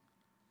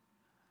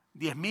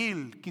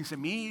 10,000,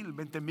 15,000,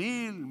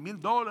 20,000,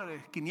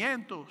 $1,000,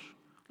 500,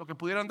 lo que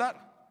pudieran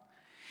dar.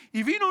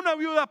 Y vino una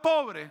viuda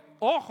pobre,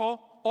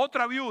 ojo,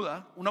 otra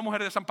viuda, una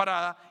mujer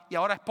desamparada y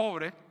ahora es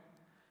pobre,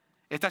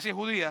 esta sí es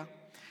judía,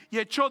 y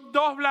echó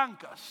 2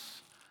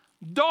 blancas,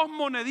 2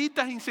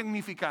 moneditas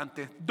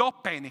insignificantes, 2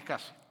 pennies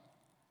casi.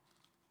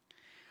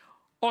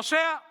 O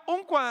sea,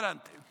 un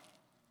cuadrante.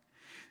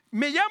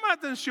 Me llama la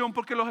atención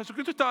porque lo que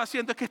Jesucristo estaba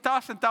haciendo es que estaba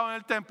sentado en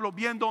el templo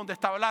viendo dónde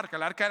estaba el arca.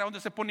 El arca era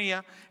donde se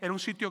ponía, era un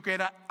sitio que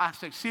era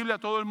accesible a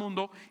todo el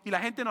mundo y la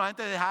gente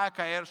normalmente dejaba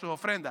caer sus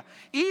ofrendas.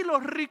 Y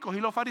los ricos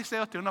y los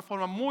fariseos tienen una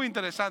forma muy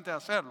interesante de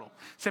hacerlo.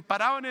 Se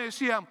paraban y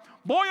decían: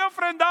 voy a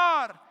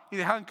ofrendar, y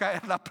dejaban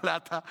caer la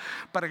plata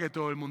para que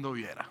todo el mundo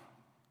viera.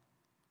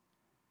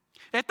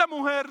 Esta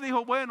mujer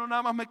dijo: bueno,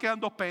 nada más me quedan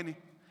 2 pennies,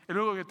 es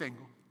lo único que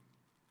tengo.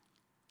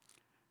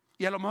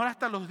 Y a lo mejor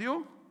hasta los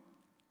dio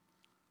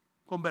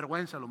con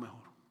vergüenza, a lo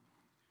mejor.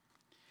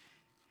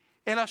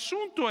 El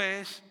asunto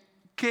es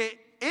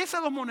que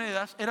esas 2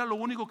 monedas era lo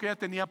único que ella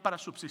tenía para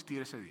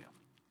subsistir ese día.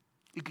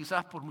 Y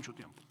quizás por mucho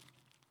tiempo.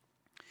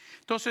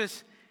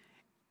 Entonces,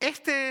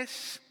 este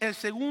es el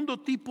segundo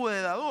tipo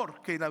de dador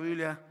que la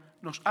Biblia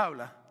nos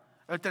habla.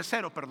 El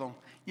tercero, perdón.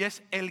 Y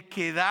es el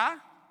que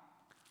da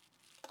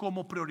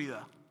como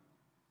prioridad.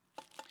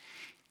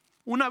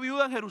 Una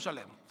viuda en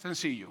Jerusalén,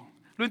 sencillo.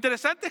 Lo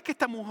interesante es que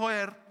esta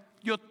mujer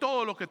dio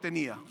todo lo que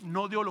tenía,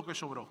 no dio lo que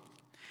sobró.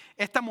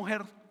 Esta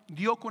mujer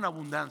dio con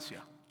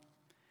abundancia.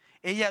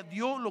 Ella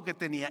dio lo que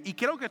tenía. Y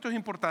creo que esto es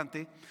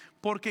importante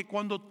porque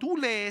cuando tú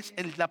lees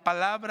la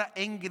palabra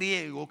en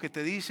griego que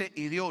te dice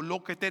y dio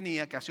lo que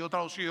tenía, que ha sido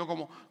traducido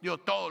como dio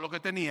todo lo que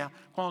tenía,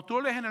 cuando tú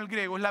lo lees en el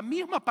griego es la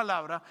misma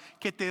palabra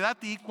que te da a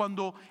ti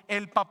cuando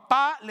el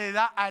papá le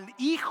da al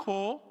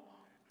hijo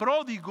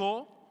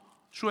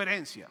pródigo su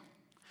herencia.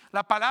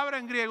 La palabra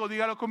en griego,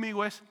 dígalo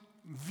conmigo, es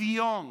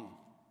vión.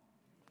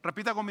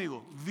 Repita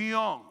conmigo,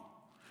 vión.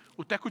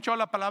 ¿Usted ha escuchado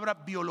la palabra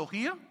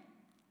biología?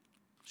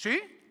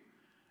 ¿Sí?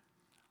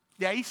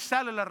 De ahí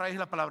sale la raíz de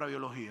la palabra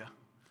biología.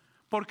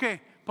 ¿Por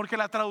qué? Porque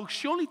la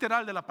traducción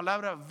literal de la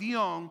palabra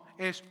bion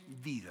es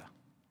vida.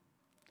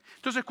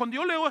 Entonces, cuando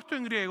yo leo esto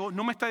en griego,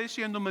 no me está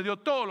diciendo me dio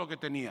todo lo que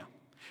tenía.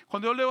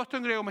 Cuando yo leo esto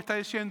en griego, me está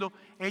diciendo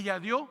ella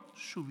dio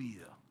su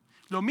vida.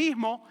 Lo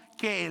mismo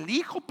que el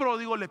hijo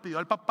pródigo le pidió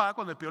al papá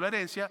cuando le pidió la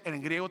herencia,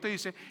 en griego te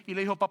dice, y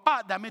le dijo,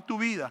 papá, dame tu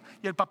vida.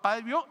 Y el papá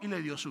vio y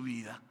le dio su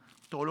vida,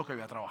 todo lo que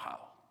había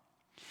trabajado.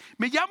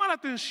 Me llama la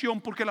atención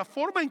porque la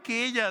forma en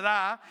que ella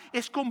da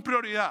es con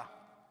prioridad.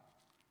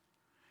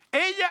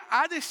 Ella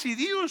ha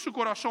decidido en su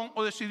corazón,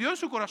 o decidió en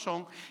su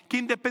corazón, que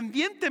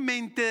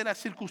independientemente de las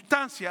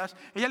circunstancias,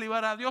 ella le iba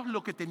a dar a Dios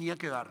lo que tenía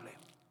que darle.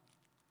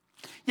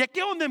 Y aquí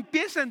es donde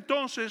empieza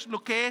entonces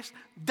lo que es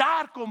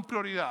dar con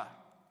prioridad.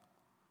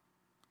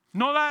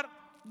 No dar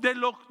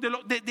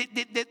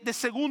de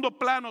segundo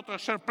plano o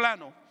tercer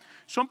plano.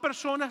 Son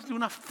personas de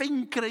una fe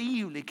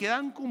increíble que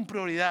dan con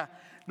prioridad.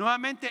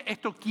 Nuevamente,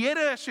 esto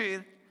quiere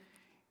decir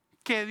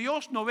que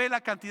Dios no ve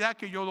la cantidad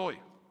que yo doy,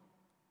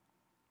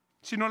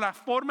 sino la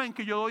forma en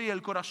que yo doy y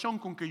el corazón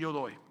con que yo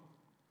doy.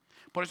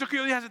 Por eso es que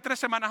yo dije hace 3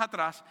 semanas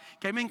atrás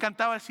que a mí me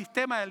encantaba el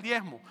sistema del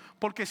diezmo,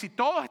 porque si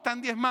todos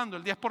están diezmando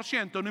el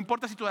 10%, no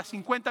importa si tú das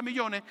 50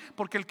 millones,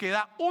 porque el que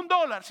da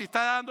 $1, si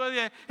está dando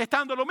 10, está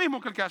dando lo mismo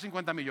que el que da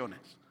 50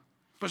 millones.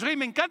 Por eso a mí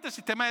me encanta el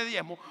sistema de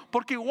diezmo,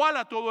 porque iguala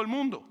a todo el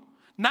mundo.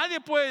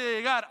 Nadie puede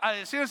llegar a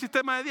decir el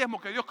sistema de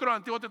diezmo que Dios creó en el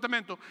Antiguo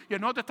Testamento y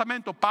el Nuevo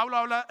Testamento, Pablo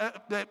habla,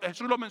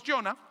 Jesús lo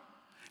menciona.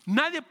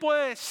 Nadie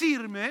puede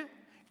decirme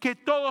que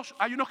todos,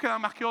 hay unos que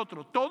dan más que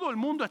otros. Todo el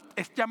mundo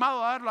es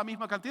llamado a dar la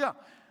misma cantidad,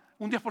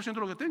 un 10% de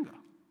lo que tenga.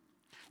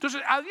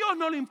 Entonces a Dios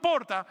no le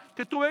importa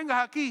que tú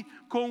vengas aquí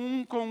con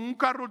un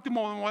carro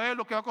último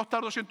modelo que va a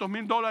costar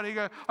 $200,000 y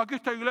digas, aquí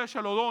esta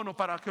iglesia lo dono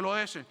para que lo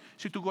des,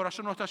 si tu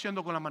corazón no está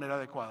haciendo con la manera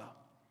adecuada.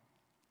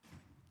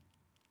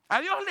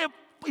 A Dios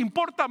le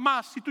importa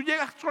más si tú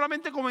llegas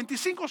solamente con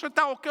 25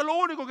 centavos, que es lo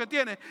único que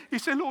tienes, y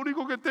si es lo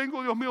único que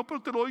tengo, Dios mío, pero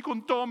te lo doy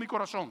con todo mi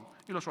corazón,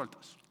 y lo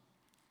sueltas.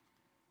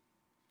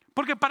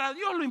 Porque para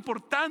Dios lo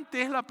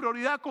importante es la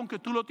prioridad con que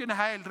tú lo tienes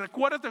a Él.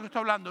 Recuérdate que estoy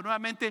hablando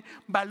nuevamente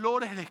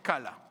valores de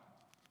escala.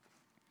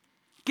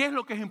 ¿Qué es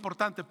lo que es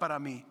importante para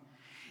mí?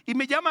 Y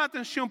me llama la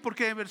atención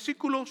porque en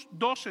versículos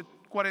 12,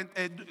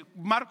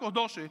 Marcos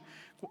 12,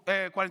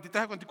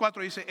 43 a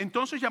 44 dice,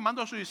 entonces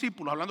llamando a sus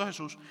discípulos, hablando a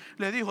Jesús,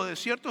 les dijo, de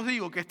cierto os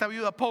digo que esta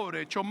viuda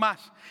pobre echó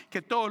más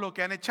que todo lo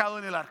que han echado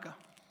en el arca.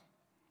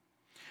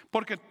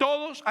 Porque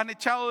todos han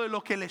echado de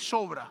lo que les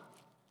sobra.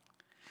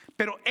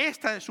 Pero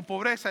esta de su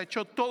pobreza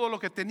echó todo lo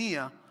que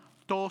tenía,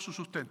 todo su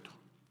sustento.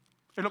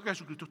 Es lo que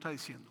Jesucristo está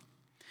diciendo.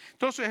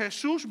 Entonces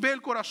Jesús ve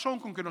el corazón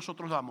con que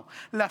nosotros damos,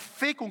 la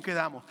fe con que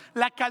damos,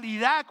 la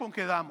calidad con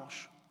que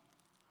damos.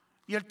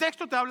 Y el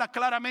texto te habla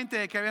claramente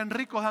de que habían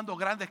ricos dando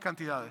grandes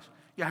cantidades.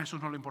 Y a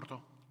Jesús no le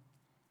importó.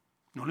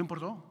 No le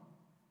importó.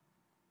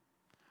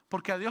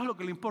 Porque a Dios lo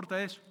que le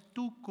importa es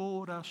tu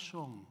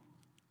corazón.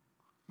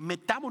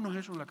 Metámonos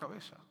eso en la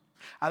cabeza.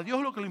 A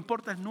Dios lo que le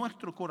importa es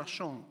nuestro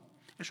corazón.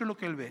 Eso es lo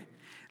que Él ve.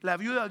 La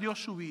viuda dio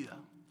su vida,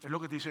 es lo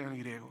que te dice en el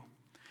griego.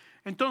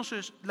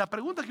 Entonces, la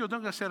pregunta que yo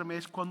tengo que hacerme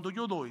es, cuando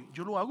yo doy,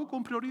 ¿yo lo hago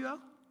con prioridad?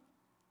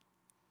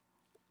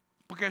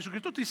 Porque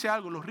Jesucristo te dice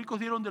algo, los ricos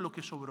dieron de lo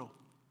que sobró.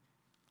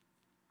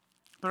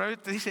 Pero Él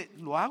te dice,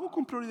 ¿lo hago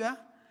con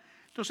prioridad?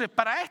 Entonces,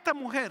 para esta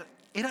mujer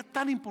era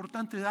tan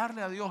importante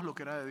darle a Dios lo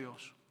que era de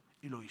Dios.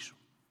 Y lo hizo.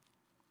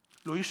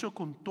 Lo hizo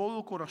con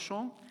todo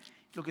corazón,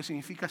 lo que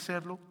significa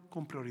hacerlo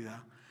con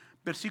prioridad.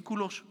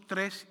 Versículos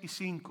 3 y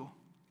 5.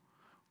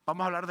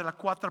 Vamos a hablar de la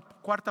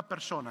cuarta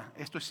persona.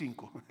 Esto es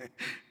 5.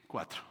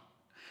 4.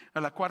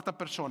 A la cuarta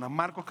persona.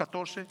 Marcos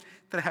 14,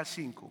 3 al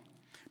 5.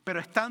 Pero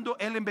estando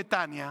él en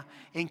Betania,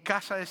 en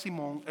casa de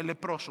Simón, el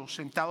leproso,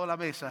 sentado a la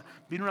mesa,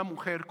 vino una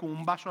mujer con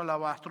un vaso de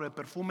alabastro de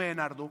perfume de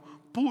nardo,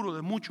 puro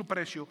de mucho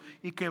precio,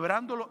 y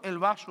quebrando el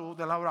vaso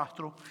de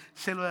alabastro,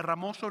 se lo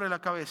derramó sobre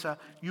la cabeza,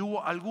 y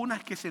hubo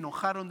algunas que se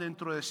enojaron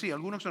dentro de sí,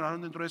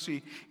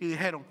 y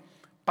dijeron,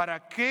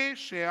 ¿para qué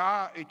se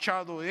ha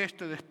echado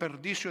este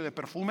desperdicio de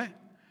perfume?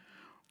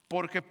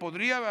 Porque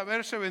podría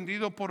haberse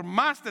vendido por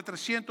más de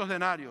 300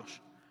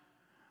 denarios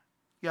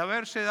y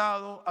haberse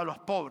dado a los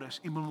pobres,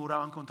 y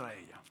murmuraban contra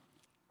ella.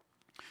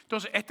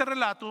 Entonces, este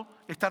relato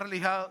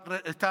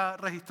está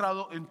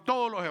registrado en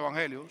todos los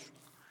evangelios,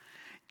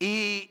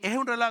 y es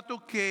un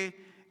relato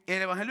que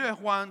el evangelio de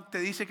Juan te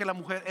dice que la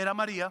mujer era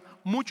María.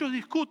 Muchos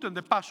discuten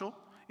de paso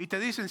y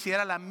te dicen si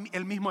era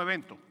el mismo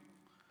evento.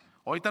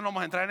 Ahorita no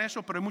vamos a entrar en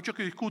eso, pero hay muchos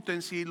que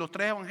discuten si los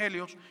 3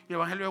 evangelios y el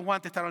evangelio de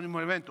Juan están en el mismo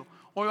evento.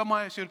 Hoy vamos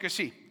a decir que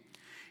sí.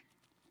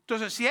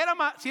 Entonces, si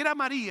era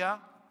María,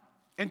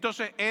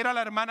 entonces era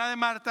la hermana de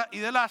Marta y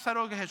de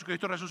Lázaro que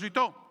Jesucristo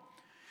resucitó.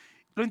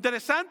 Lo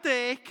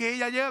interesante es que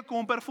ella llega con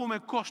un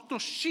perfume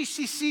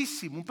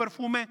costosísimo, un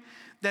perfume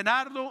de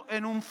nardo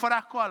en un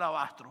frasco de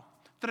alabastro.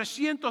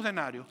 300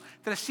 denarios.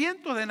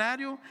 300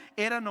 denarios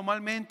era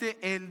normalmente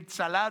el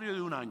salario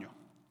de un año.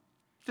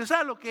 ¿Usted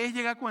sabe lo que es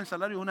llegar con el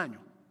salario de un año?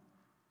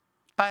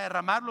 Para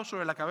derramarlo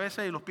sobre la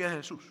cabeza y los pies de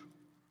Jesús.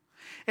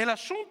 El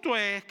asunto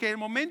es que el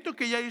momento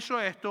que ella hizo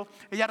esto,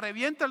 ella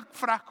revienta el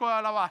frasco de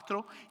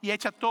alabastro y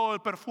echa todo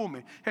el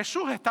perfume.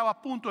 Jesús estaba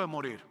a punto de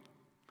morir.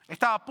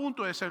 Estaba a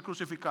punto de ser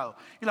crucificado.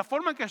 Y la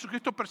forma en que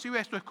Jesucristo percibe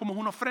esto es como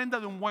una ofrenda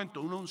de ungüento,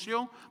 una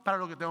unción para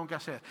lo que tengo que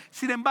hacer.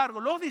 Sin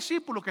embargo, los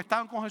discípulos que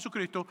estaban con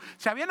Jesucristo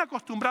se habían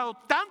acostumbrado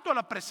tanto a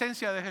la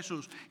presencia de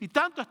Jesús y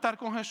tanto a estar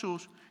con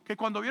Jesús, que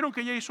cuando vieron que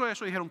ella hizo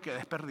eso, dijeron: qué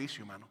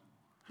desperdicio, hermano.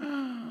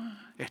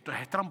 Esto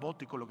es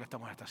estrambótico lo que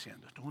estamos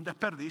haciendo. Esto es un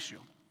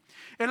desperdicio.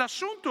 El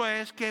asunto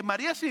es que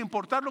María, sin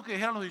importar lo que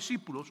dijeran los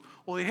discípulos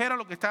o dijeran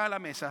lo que estaba en la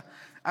mesa,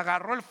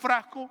 agarró el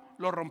frasco,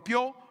 lo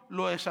rompió,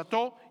 lo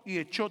desató y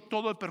echó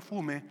todo el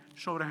perfume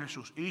sobre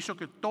Jesús. Y hizo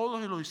que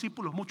todos los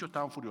discípulos, muchos,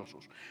 estaban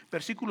furiosos.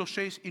 Versículos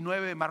 6 y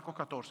 9 de Marcos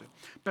 14.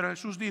 Pero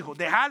Jesús dijo: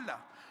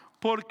 dejadla,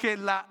 ¿por qué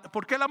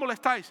la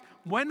molestáis?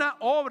 Buena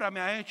obra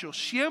me ha hecho.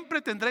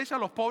 Siempre tendréis a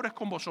los pobres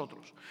con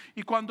vosotros.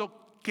 Y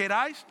cuando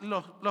queráis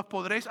los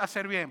podréis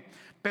hacer bien.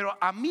 Pero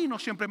a mí no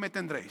siempre me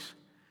tendréis.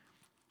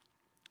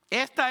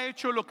 Esta ha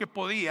hecho lo que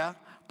podía,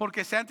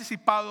 porque se ha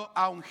anticipado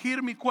a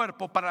ungir mi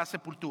cuerpo para la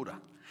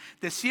sepultura.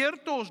 De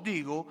cierto os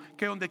digo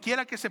que donde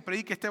quiera que se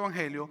predique este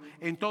evangelio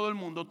en todo el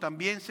mundo,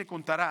 también se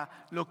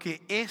contará lo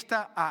que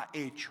ésta ha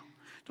hecho.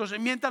 Entonces,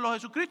 mientras los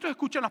Jesucristos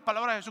escuchan las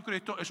palabras de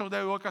Jesucristo, eso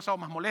debe haber causado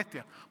más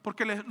molestia,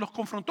 porque los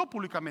confrontó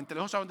públicamente,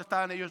 les dijo dónde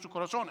estaban ellos en sus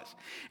corazones.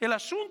 El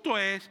asunto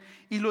es,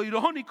 y lo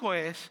irónico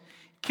es,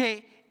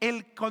 que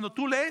cuando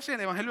tú lees el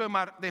Evangelio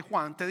de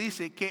Juan, te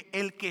dice que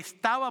el que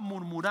estaba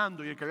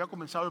murmurando y el que había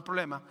comenzado el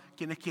problema,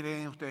 ¿quiénes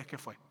creen ustedes que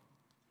fue?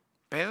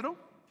 ¿Pedro?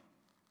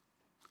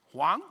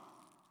 ¿Juan?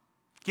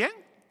 ¿Quién?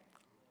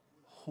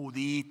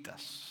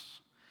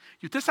 Juditas.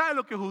 Y usted sabe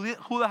lo que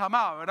Judas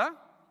amaba, ¿verdad?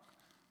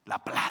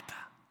 La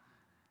plata.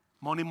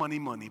 Money, money,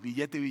 money.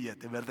 Billete,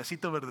 billete.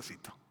 Verdecito,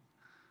 verdecito.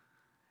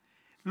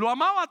 Lo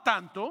amaba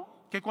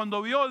tanto que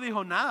cuando vio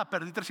dijo: nada,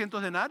 perdí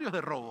 300 denarios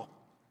de robo.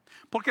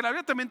 Porque la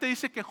Biblia también te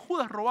dice que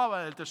Judas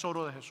robaba del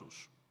tesoro de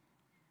Jesús.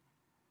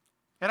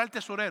 Era el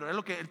tesorero,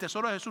 era el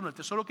tesoro de Jesús, el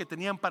tesoro que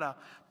tenían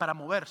para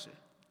moverse.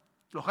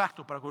 Los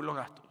gastos, para cubrir los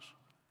gastos.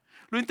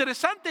 Lo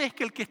interesante es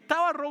que el que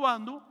estaba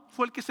robando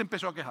fue el que se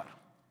empezó a quejar.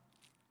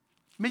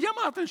 Me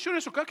llama la atención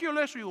eso. Cada que yo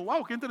leo eso digo: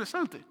 wow, qué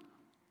interesante.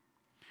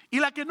 Y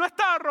la que no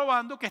estaba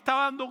robando, que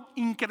estaba dando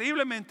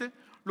increíblemente,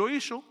 lo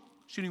hizo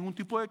sin ningún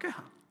tipo de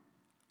queja.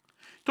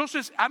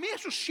 Entonces, a mí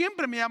eso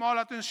siempre me ha llamado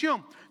la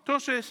atención.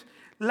 Entonces,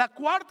 la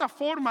cuarta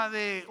forma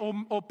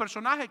o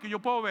personaje que yo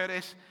puedo ver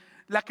es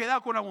la que da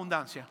con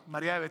abundancia,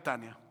 María de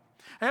Betania.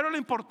 A ella no le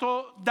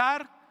importó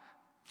dar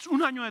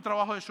un año de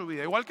trabajo de su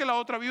vida. Igual que la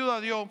otra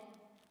viuda dio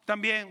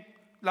también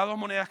las 2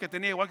 monedas que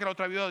tenía, igual que la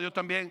otra viuda dio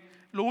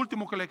también lo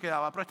último que le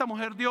quedaba. Pero esta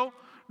mujer dio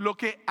lo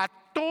que a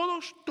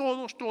todos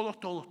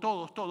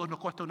nos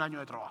cuesta un año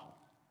de trabajo.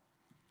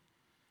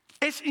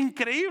 Es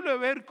increíble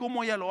ver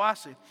cómo ella lo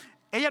hace.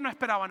 Ella no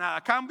esperaba nada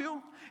a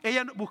cambio.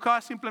 Ella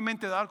buscaba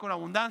simplemente dar con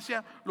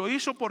abundancia. Lo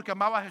hizo porque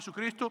amaba a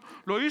Jesucristo.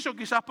 Lo hizo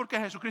quizás porque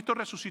Jesucristo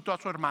resucitó a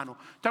su hermano.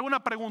 Te hago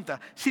una pregunta.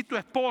 Si tu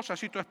esposa,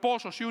 si tu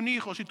esposo, si un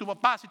hijo, si tu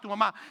papá, si tu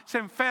mamá se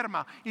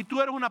enferma y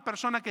tú eres una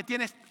persona que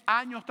tienes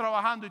años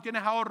trabajando y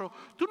tienes ahorros,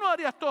 ¿tú no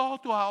darías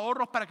todos tus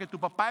ahorros para que tu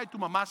papá y tu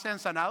mamá sean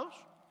sanados?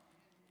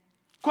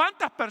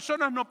 ¿Cuántas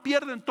personas no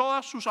pierden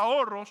todos sus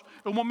ahorros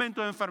en un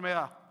momento de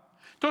enfermedad?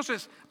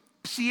 Entonces,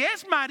 si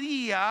es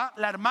María,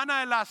 la hermana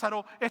de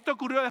Lázaro, esto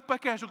ocurrió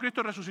después que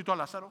Jesucristo resucitó a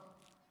Lázaro.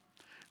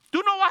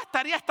 ¿Tú no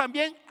estarías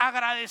también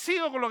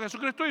agradecido con lo que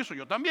Jesucristo hizo?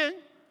 Yo también.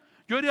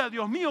 Yo diría: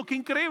 Dios mío, qué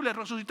increíble,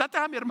 resucitaste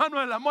a mi hermano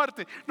de la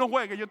muerte. No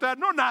juegues, yo te voy a dar,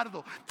 no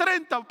nardo,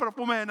 30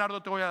 perfumes de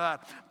nardo te voy a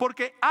dar.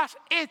 Porque has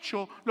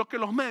hecho lo que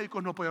los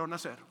médicos no pudieron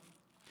hacer.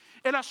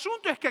 El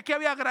asunto es que aquí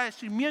había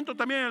agradecimiento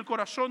también en el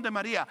corazón de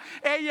María.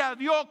 Ella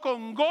dio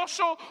con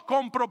gozo,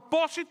 con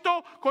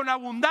propósito, con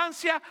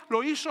abundancia,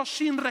 lo hizo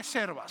sin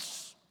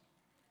reservas.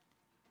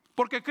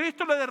 Porque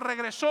Cristo le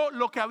regresó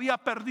lo que había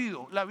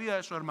perdido, la vida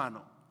de su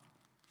hermano.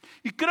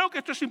 Y creo que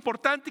esto es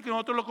importante y que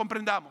nosotros lo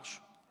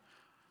comprendamos.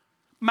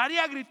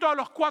 María gritó a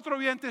los 4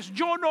 vientos: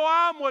 yo no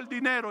amo el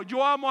dinero,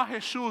 yo amo a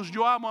Jesús,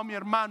 yo amo a mi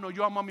hermano,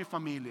 yo amo a mi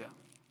familia.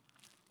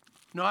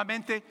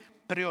 Nuevamente,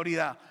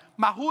 prioridad.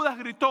 Mas Judas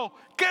gritó: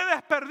 ¡qué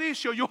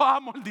desperdicio! Yo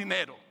amo el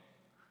dinero.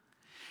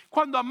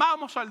 Cuando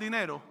amamos al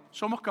dinero,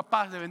 somos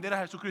capaces de vender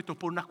a Jesucristo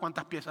por unas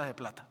cuantas piezas de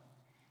plata.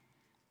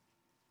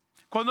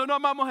 Cuando no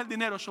amamos el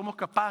dinero, somos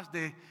capaces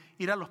de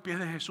ir a los pies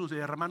de Jesús, de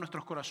derramar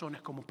nuestros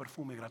corazones como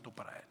perfume grato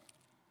para Él.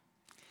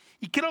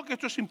 Y creo que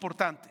esto es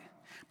importante.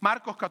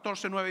 Marcos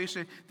 14:9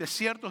 dice: de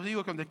cierto os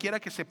digo que donde quiera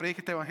que se predique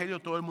este evangelio,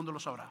 todo el mundo lo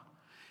sabrá.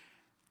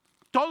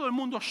 Todo el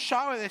mundo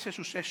sabe de ese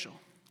suceso.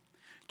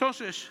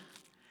 Entonces,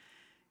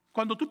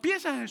 cuando tú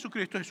piensas en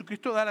Jesucristo,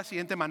 Jesucristo da de la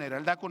siguiente manera: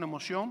 Él da con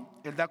emoción,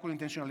 Él da con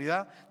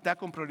intencionalidad, da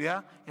con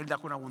prioridad, Él da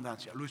con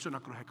abundancia. Lo hizo en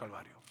la cruz de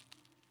Calvario.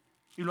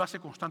 Y lo hace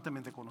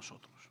constantemente con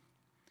nosotros.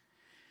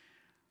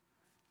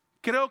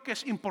 Creo que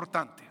es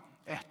importante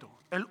esto.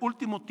 El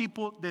último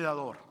tipo de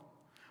dador.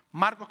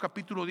 Marcos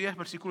capítulo 10,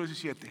 versículo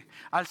 17.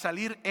 Al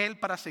salir Él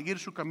para seguir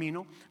su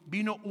camino,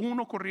 vino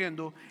uno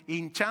corriendo,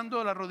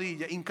 hincando la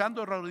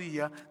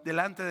rodilla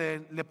delante de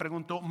Él, le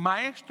preguntó: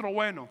 Maestro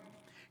bueno,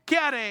 ¿Qué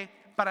haré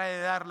para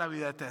heredar la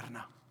vida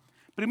eterna?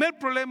 Primer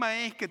problema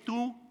es que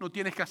tú no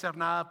tienes que hacer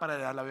nada para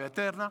heredar la vida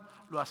eterna,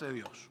 lo hace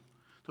Dios.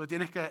 Lo que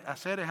tienes que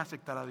hacer es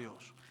aceptar a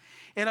Dios.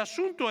 El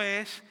asunto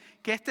es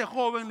que este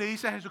joven le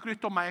dice a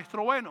Jesucristo,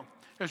 maestro bueno.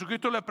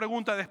 Jesucristo le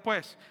pregunta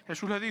después,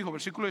 Jesús le dijo,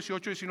 versículo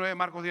 18 y 19 de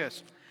Marcos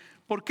 10,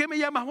 ¿por qué me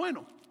llamas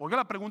bueno? Oiga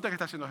la pregunta que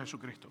está haciendo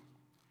Jesucristo.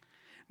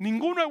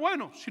 Ninguno es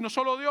bueno, sino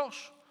solo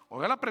Dios.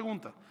 Oiga la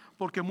pregunta,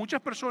 porque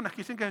muchas personas que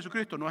dicen que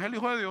Jesucristo no es el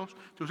Hijo de Dios,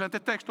 se usan este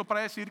texto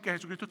para decir que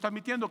Jesucristo está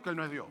admitiendo que Él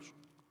no es Dios.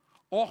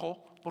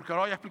 Ojo, porque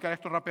ahora voy a explicar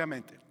esto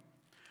rápidamente.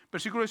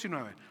 Versículo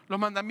 19. Los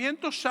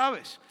mandamientos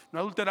sabes, no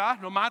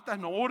adulterarás, no matas,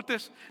 no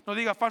hurtes, no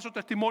digas falso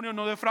testimonio,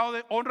 no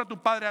defraudes, honra a tu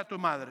padre y a tu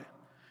madre.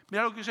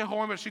 Mira lo que dice el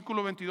joven,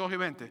 versículos 22 y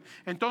 20.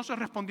 Entonces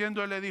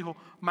respondiendo él le dijo,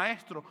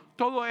 maestro,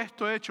 todo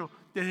esto he hecho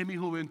desde mi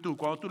juventud.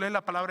 Cuando tú lees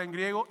la palabra en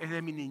griego es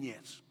de mi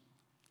niñez.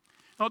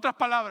 En otras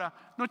palabras,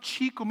 no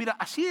chico, mira,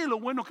 así de lo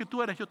bueno que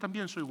tú eres, yo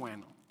también soy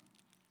bueno.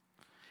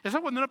 Eso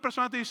es cuando una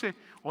persona te dice,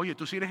 oye,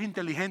 tú sí eres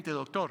inteligente,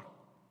 doctor.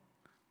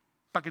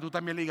 Para que tú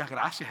también le digas,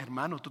 gracias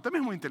hermano, tú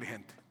también eres muy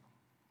inteligente.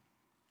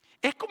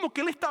 Es como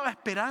que él estaba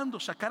esperando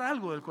sacar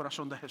algo del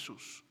corazón de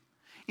Jesús.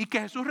 Y que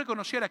Jesús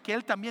reconociera que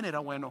él también era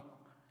bueno.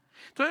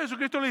 Entonces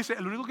Jesucristo le dice,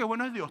 el único que es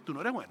bueno es Dios, tú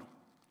no eres bueno.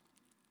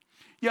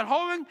 Y al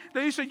joven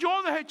le dice,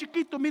 yo desde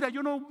chiquito, mira,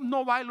 yo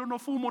no bailo, no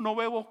fumo, no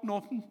bebo,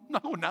 no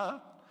hago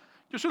nada.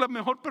 Yo soy la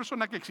mejor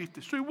persona que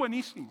existe, soy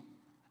buenísimo.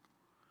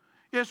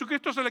 Y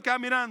Jesucristo se le queda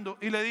mirando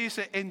y le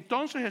dice,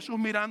 entonces Jesús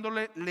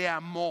mirándole le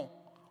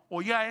amó.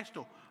 Oiga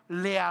esto,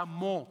 le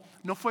amó.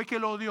 No fue que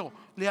lo odió,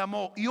 le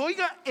amó. Y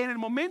oiga, en el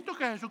momento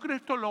que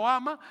Jesucristo lo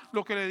ama,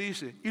 lo que le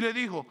dice. Y le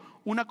dijo,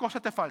 una cosa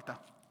te falta.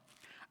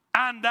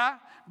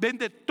 Anda,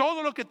 vende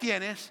todo lo que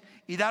tienes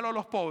y dalo a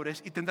los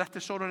pobres y tendrás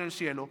tesoro en el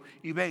cielo.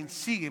 Y ven,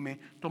 sígueme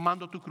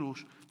tomando tu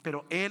cruz.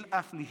 Pero él,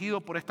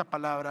 afligido por esta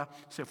palabra,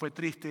 se fue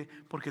triste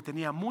porque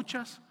tenía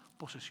muchas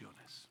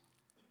posesiones.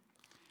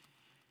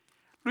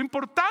 Lo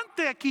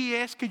importante aquí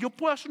es que yo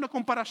pueda hacer una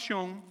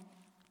comparación,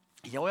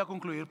 y ya voy a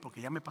concluir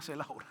porque ya me pasé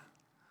la hora.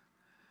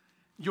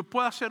 Yo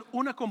puedo hacer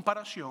una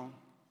comparación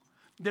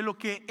de lo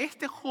que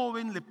este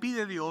joven le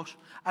pide a Dios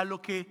a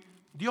lo que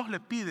Dios le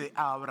pide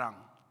a Abraham.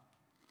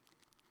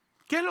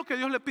 ¿Qué es lo que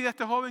Dios le pide a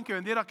este joven? Que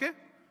vendiera ¿qué?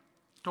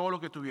 Todo lo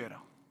que tuviera.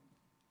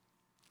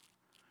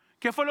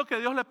 ¿Qué fue lo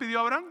que Dios le pidió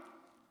a Abraham?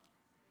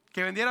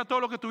 Que vendiera todo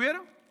lo que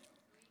tuviera.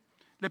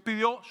 Le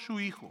pidió su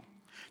hijo.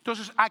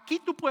 Entonces aquí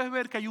tú puedes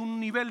ver que hay un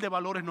nivel de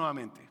valores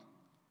nuevamente.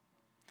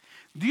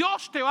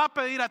 Dios te va a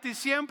pedir a ti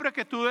siempre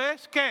que tú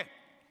des ¿qué?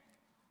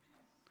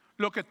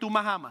 Lo que tú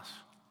más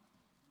amas.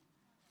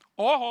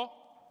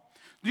 Ojo,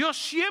 Dios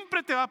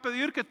siempre te va a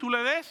pedir que tú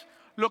le des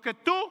lo que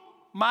tú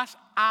más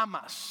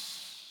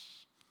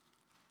amas.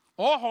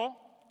 Ojo,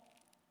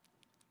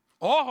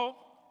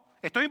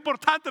 esto es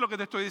importante lo que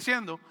te estoy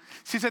diciendo.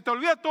 Si se te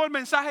olvida todo el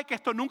mensaje, que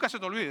esto nunca se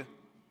te olvide.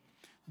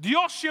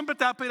 Dios siempre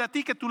te va a pedir a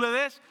ti que tú le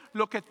des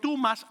lo que tú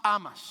más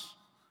amas.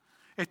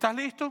 ¿Estás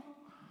listo?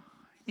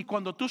 Y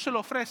cuando tú se lo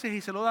ofreces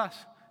y se lo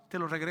das, te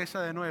lo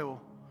regresa de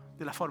nuevo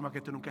de la forma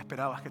que tú nunca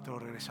esperabas que te lo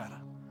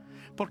regresara.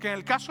 Porque en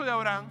el caso de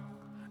Abraham,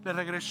 le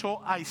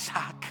regresó a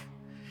Isaac.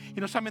 Y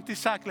no solamente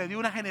Isaac, le dio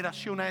una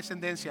generación, una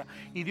descendencia.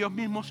 Y Dios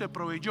mismo se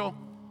proveyó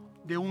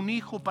de un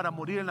hijo para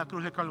morir en la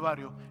cruz de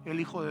Calvario, el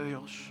Hijo de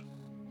Dios.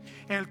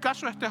 En el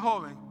caso de este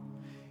joven,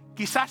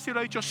 quizás si lo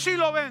ha dicho, sí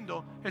lo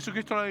vendo,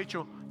 Jesucristo le ha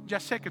dicho, ya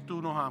sé que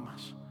tú nos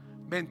amas.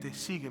 Vente,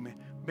 sígueme,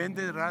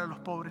 vende de dar a los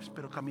pobres,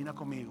 pero camina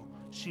conmigo,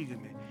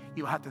 sígueme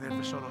y vas a tener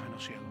tesoros en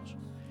los cielos.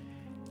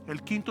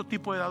 El quinto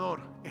tipo de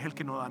dador es el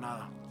que no da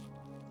nada.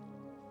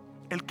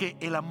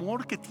 El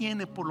amor que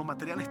tiene por lo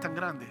material es tan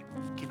grande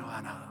que no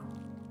da nada.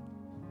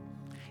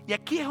 Y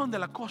aquí es donde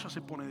la cosa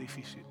se pone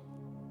difícil.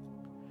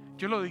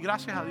 Yo le doy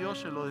gracias a Dios,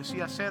 se lo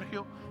decía a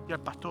Sergio y al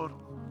pastor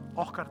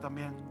Oscar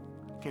también.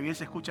 Que bien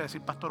se escucha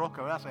decir pastor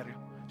Oscar, ¿verdad, Sergio?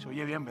 Se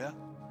oye bien, ¿verdad?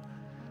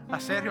 A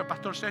Sergio, al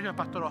pastor Sergio y al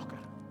pastor Oscar.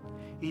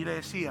 Y le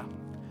decía,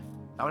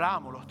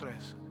 hablábamos los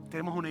tres,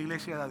 tenemos una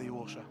iglesia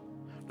dadivosa.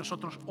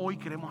 Nosotros hoy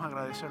queremos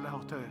agradecerles a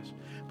ustedes,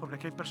 porque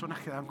aquí hay personas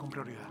que dan con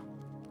prioridad.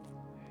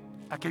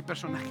 Aquí hay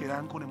personas que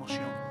dan con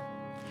emoción.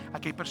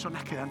 Aquí hay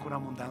personas que dan con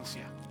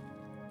abundancia.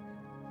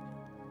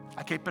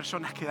 Aquí hay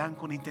personas que dan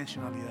con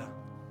intencionalidad.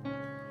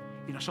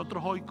 Y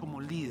nosotros hoy como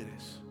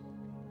líderes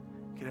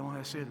queremos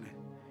decirle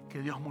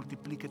que Dios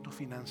multiplique tus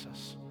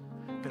finanzas,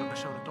 pero que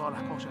sobre todas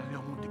las cosas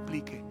Dios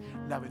multiplique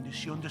la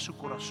bendición de su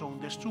corazón,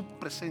 de su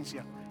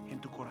presencia en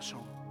tu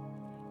corazón.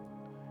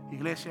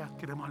 Iglesia,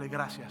 queremos darle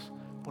gracias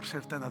por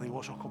ser tan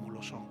dadivosos como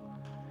lo son.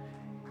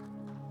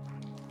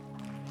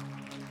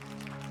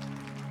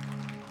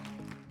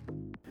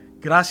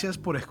 Gracias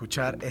por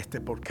escuchar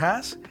este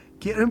podcast.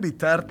 Quiero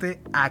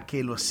invitarte a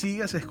que lo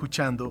sigas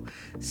escuchando.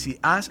 Si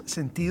has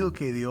sentido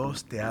que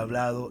Dios te ha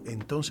hablado,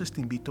 entonces te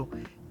invito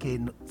a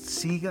que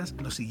sigas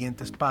los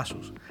siguientes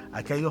pasos.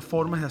 Aquí hay dos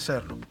formas de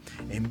hacerlo.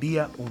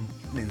 Envía un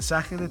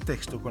mensaje de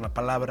texto con la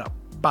palabra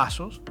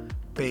pasos,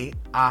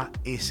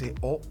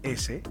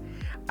 PASOS,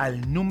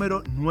 al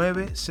número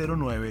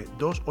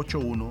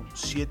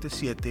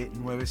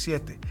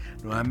 909-281-7797.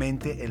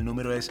 Nuevamente, el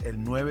número es el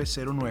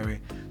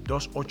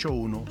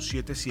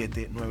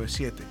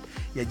 909-281-7797.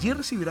 Y allí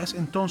recibirás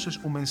entonces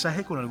un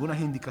mensaje con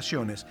algunas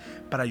indicaciones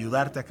para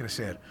ayudarte a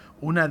crecer.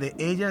 Una de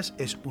ellas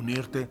es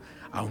unirte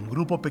a un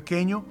grupo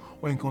pequeño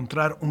o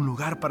encontrar un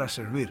lugar para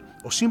servir,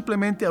 o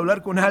simplemente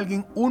hablar con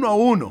alguien uno a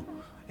uno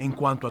en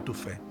cuanto a tu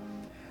fe.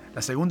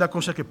 La segunda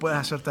cosa que puedes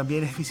hacer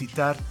también es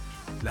visitar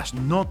las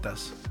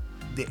notas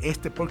de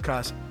este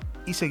podcast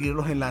y seguir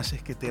los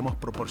enlaces que te hemos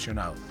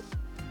proporcionado.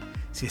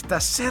 Si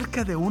estás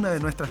cerca de una de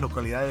nuestras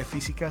localidades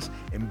físicas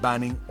en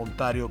Banning,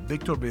 Ontario,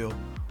 Victorville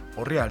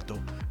o Rialto,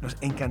 nos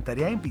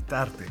encantaría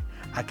invitarte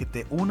a que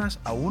te unas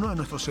a uno de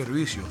nuestros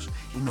servicios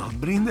y nos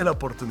brinde la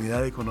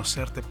oportunidad de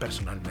conocerte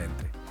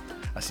personalmente.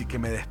 Así que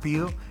me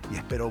despido y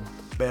espero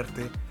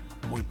verte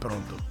muy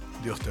pronto.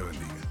 Dios te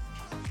bendiga.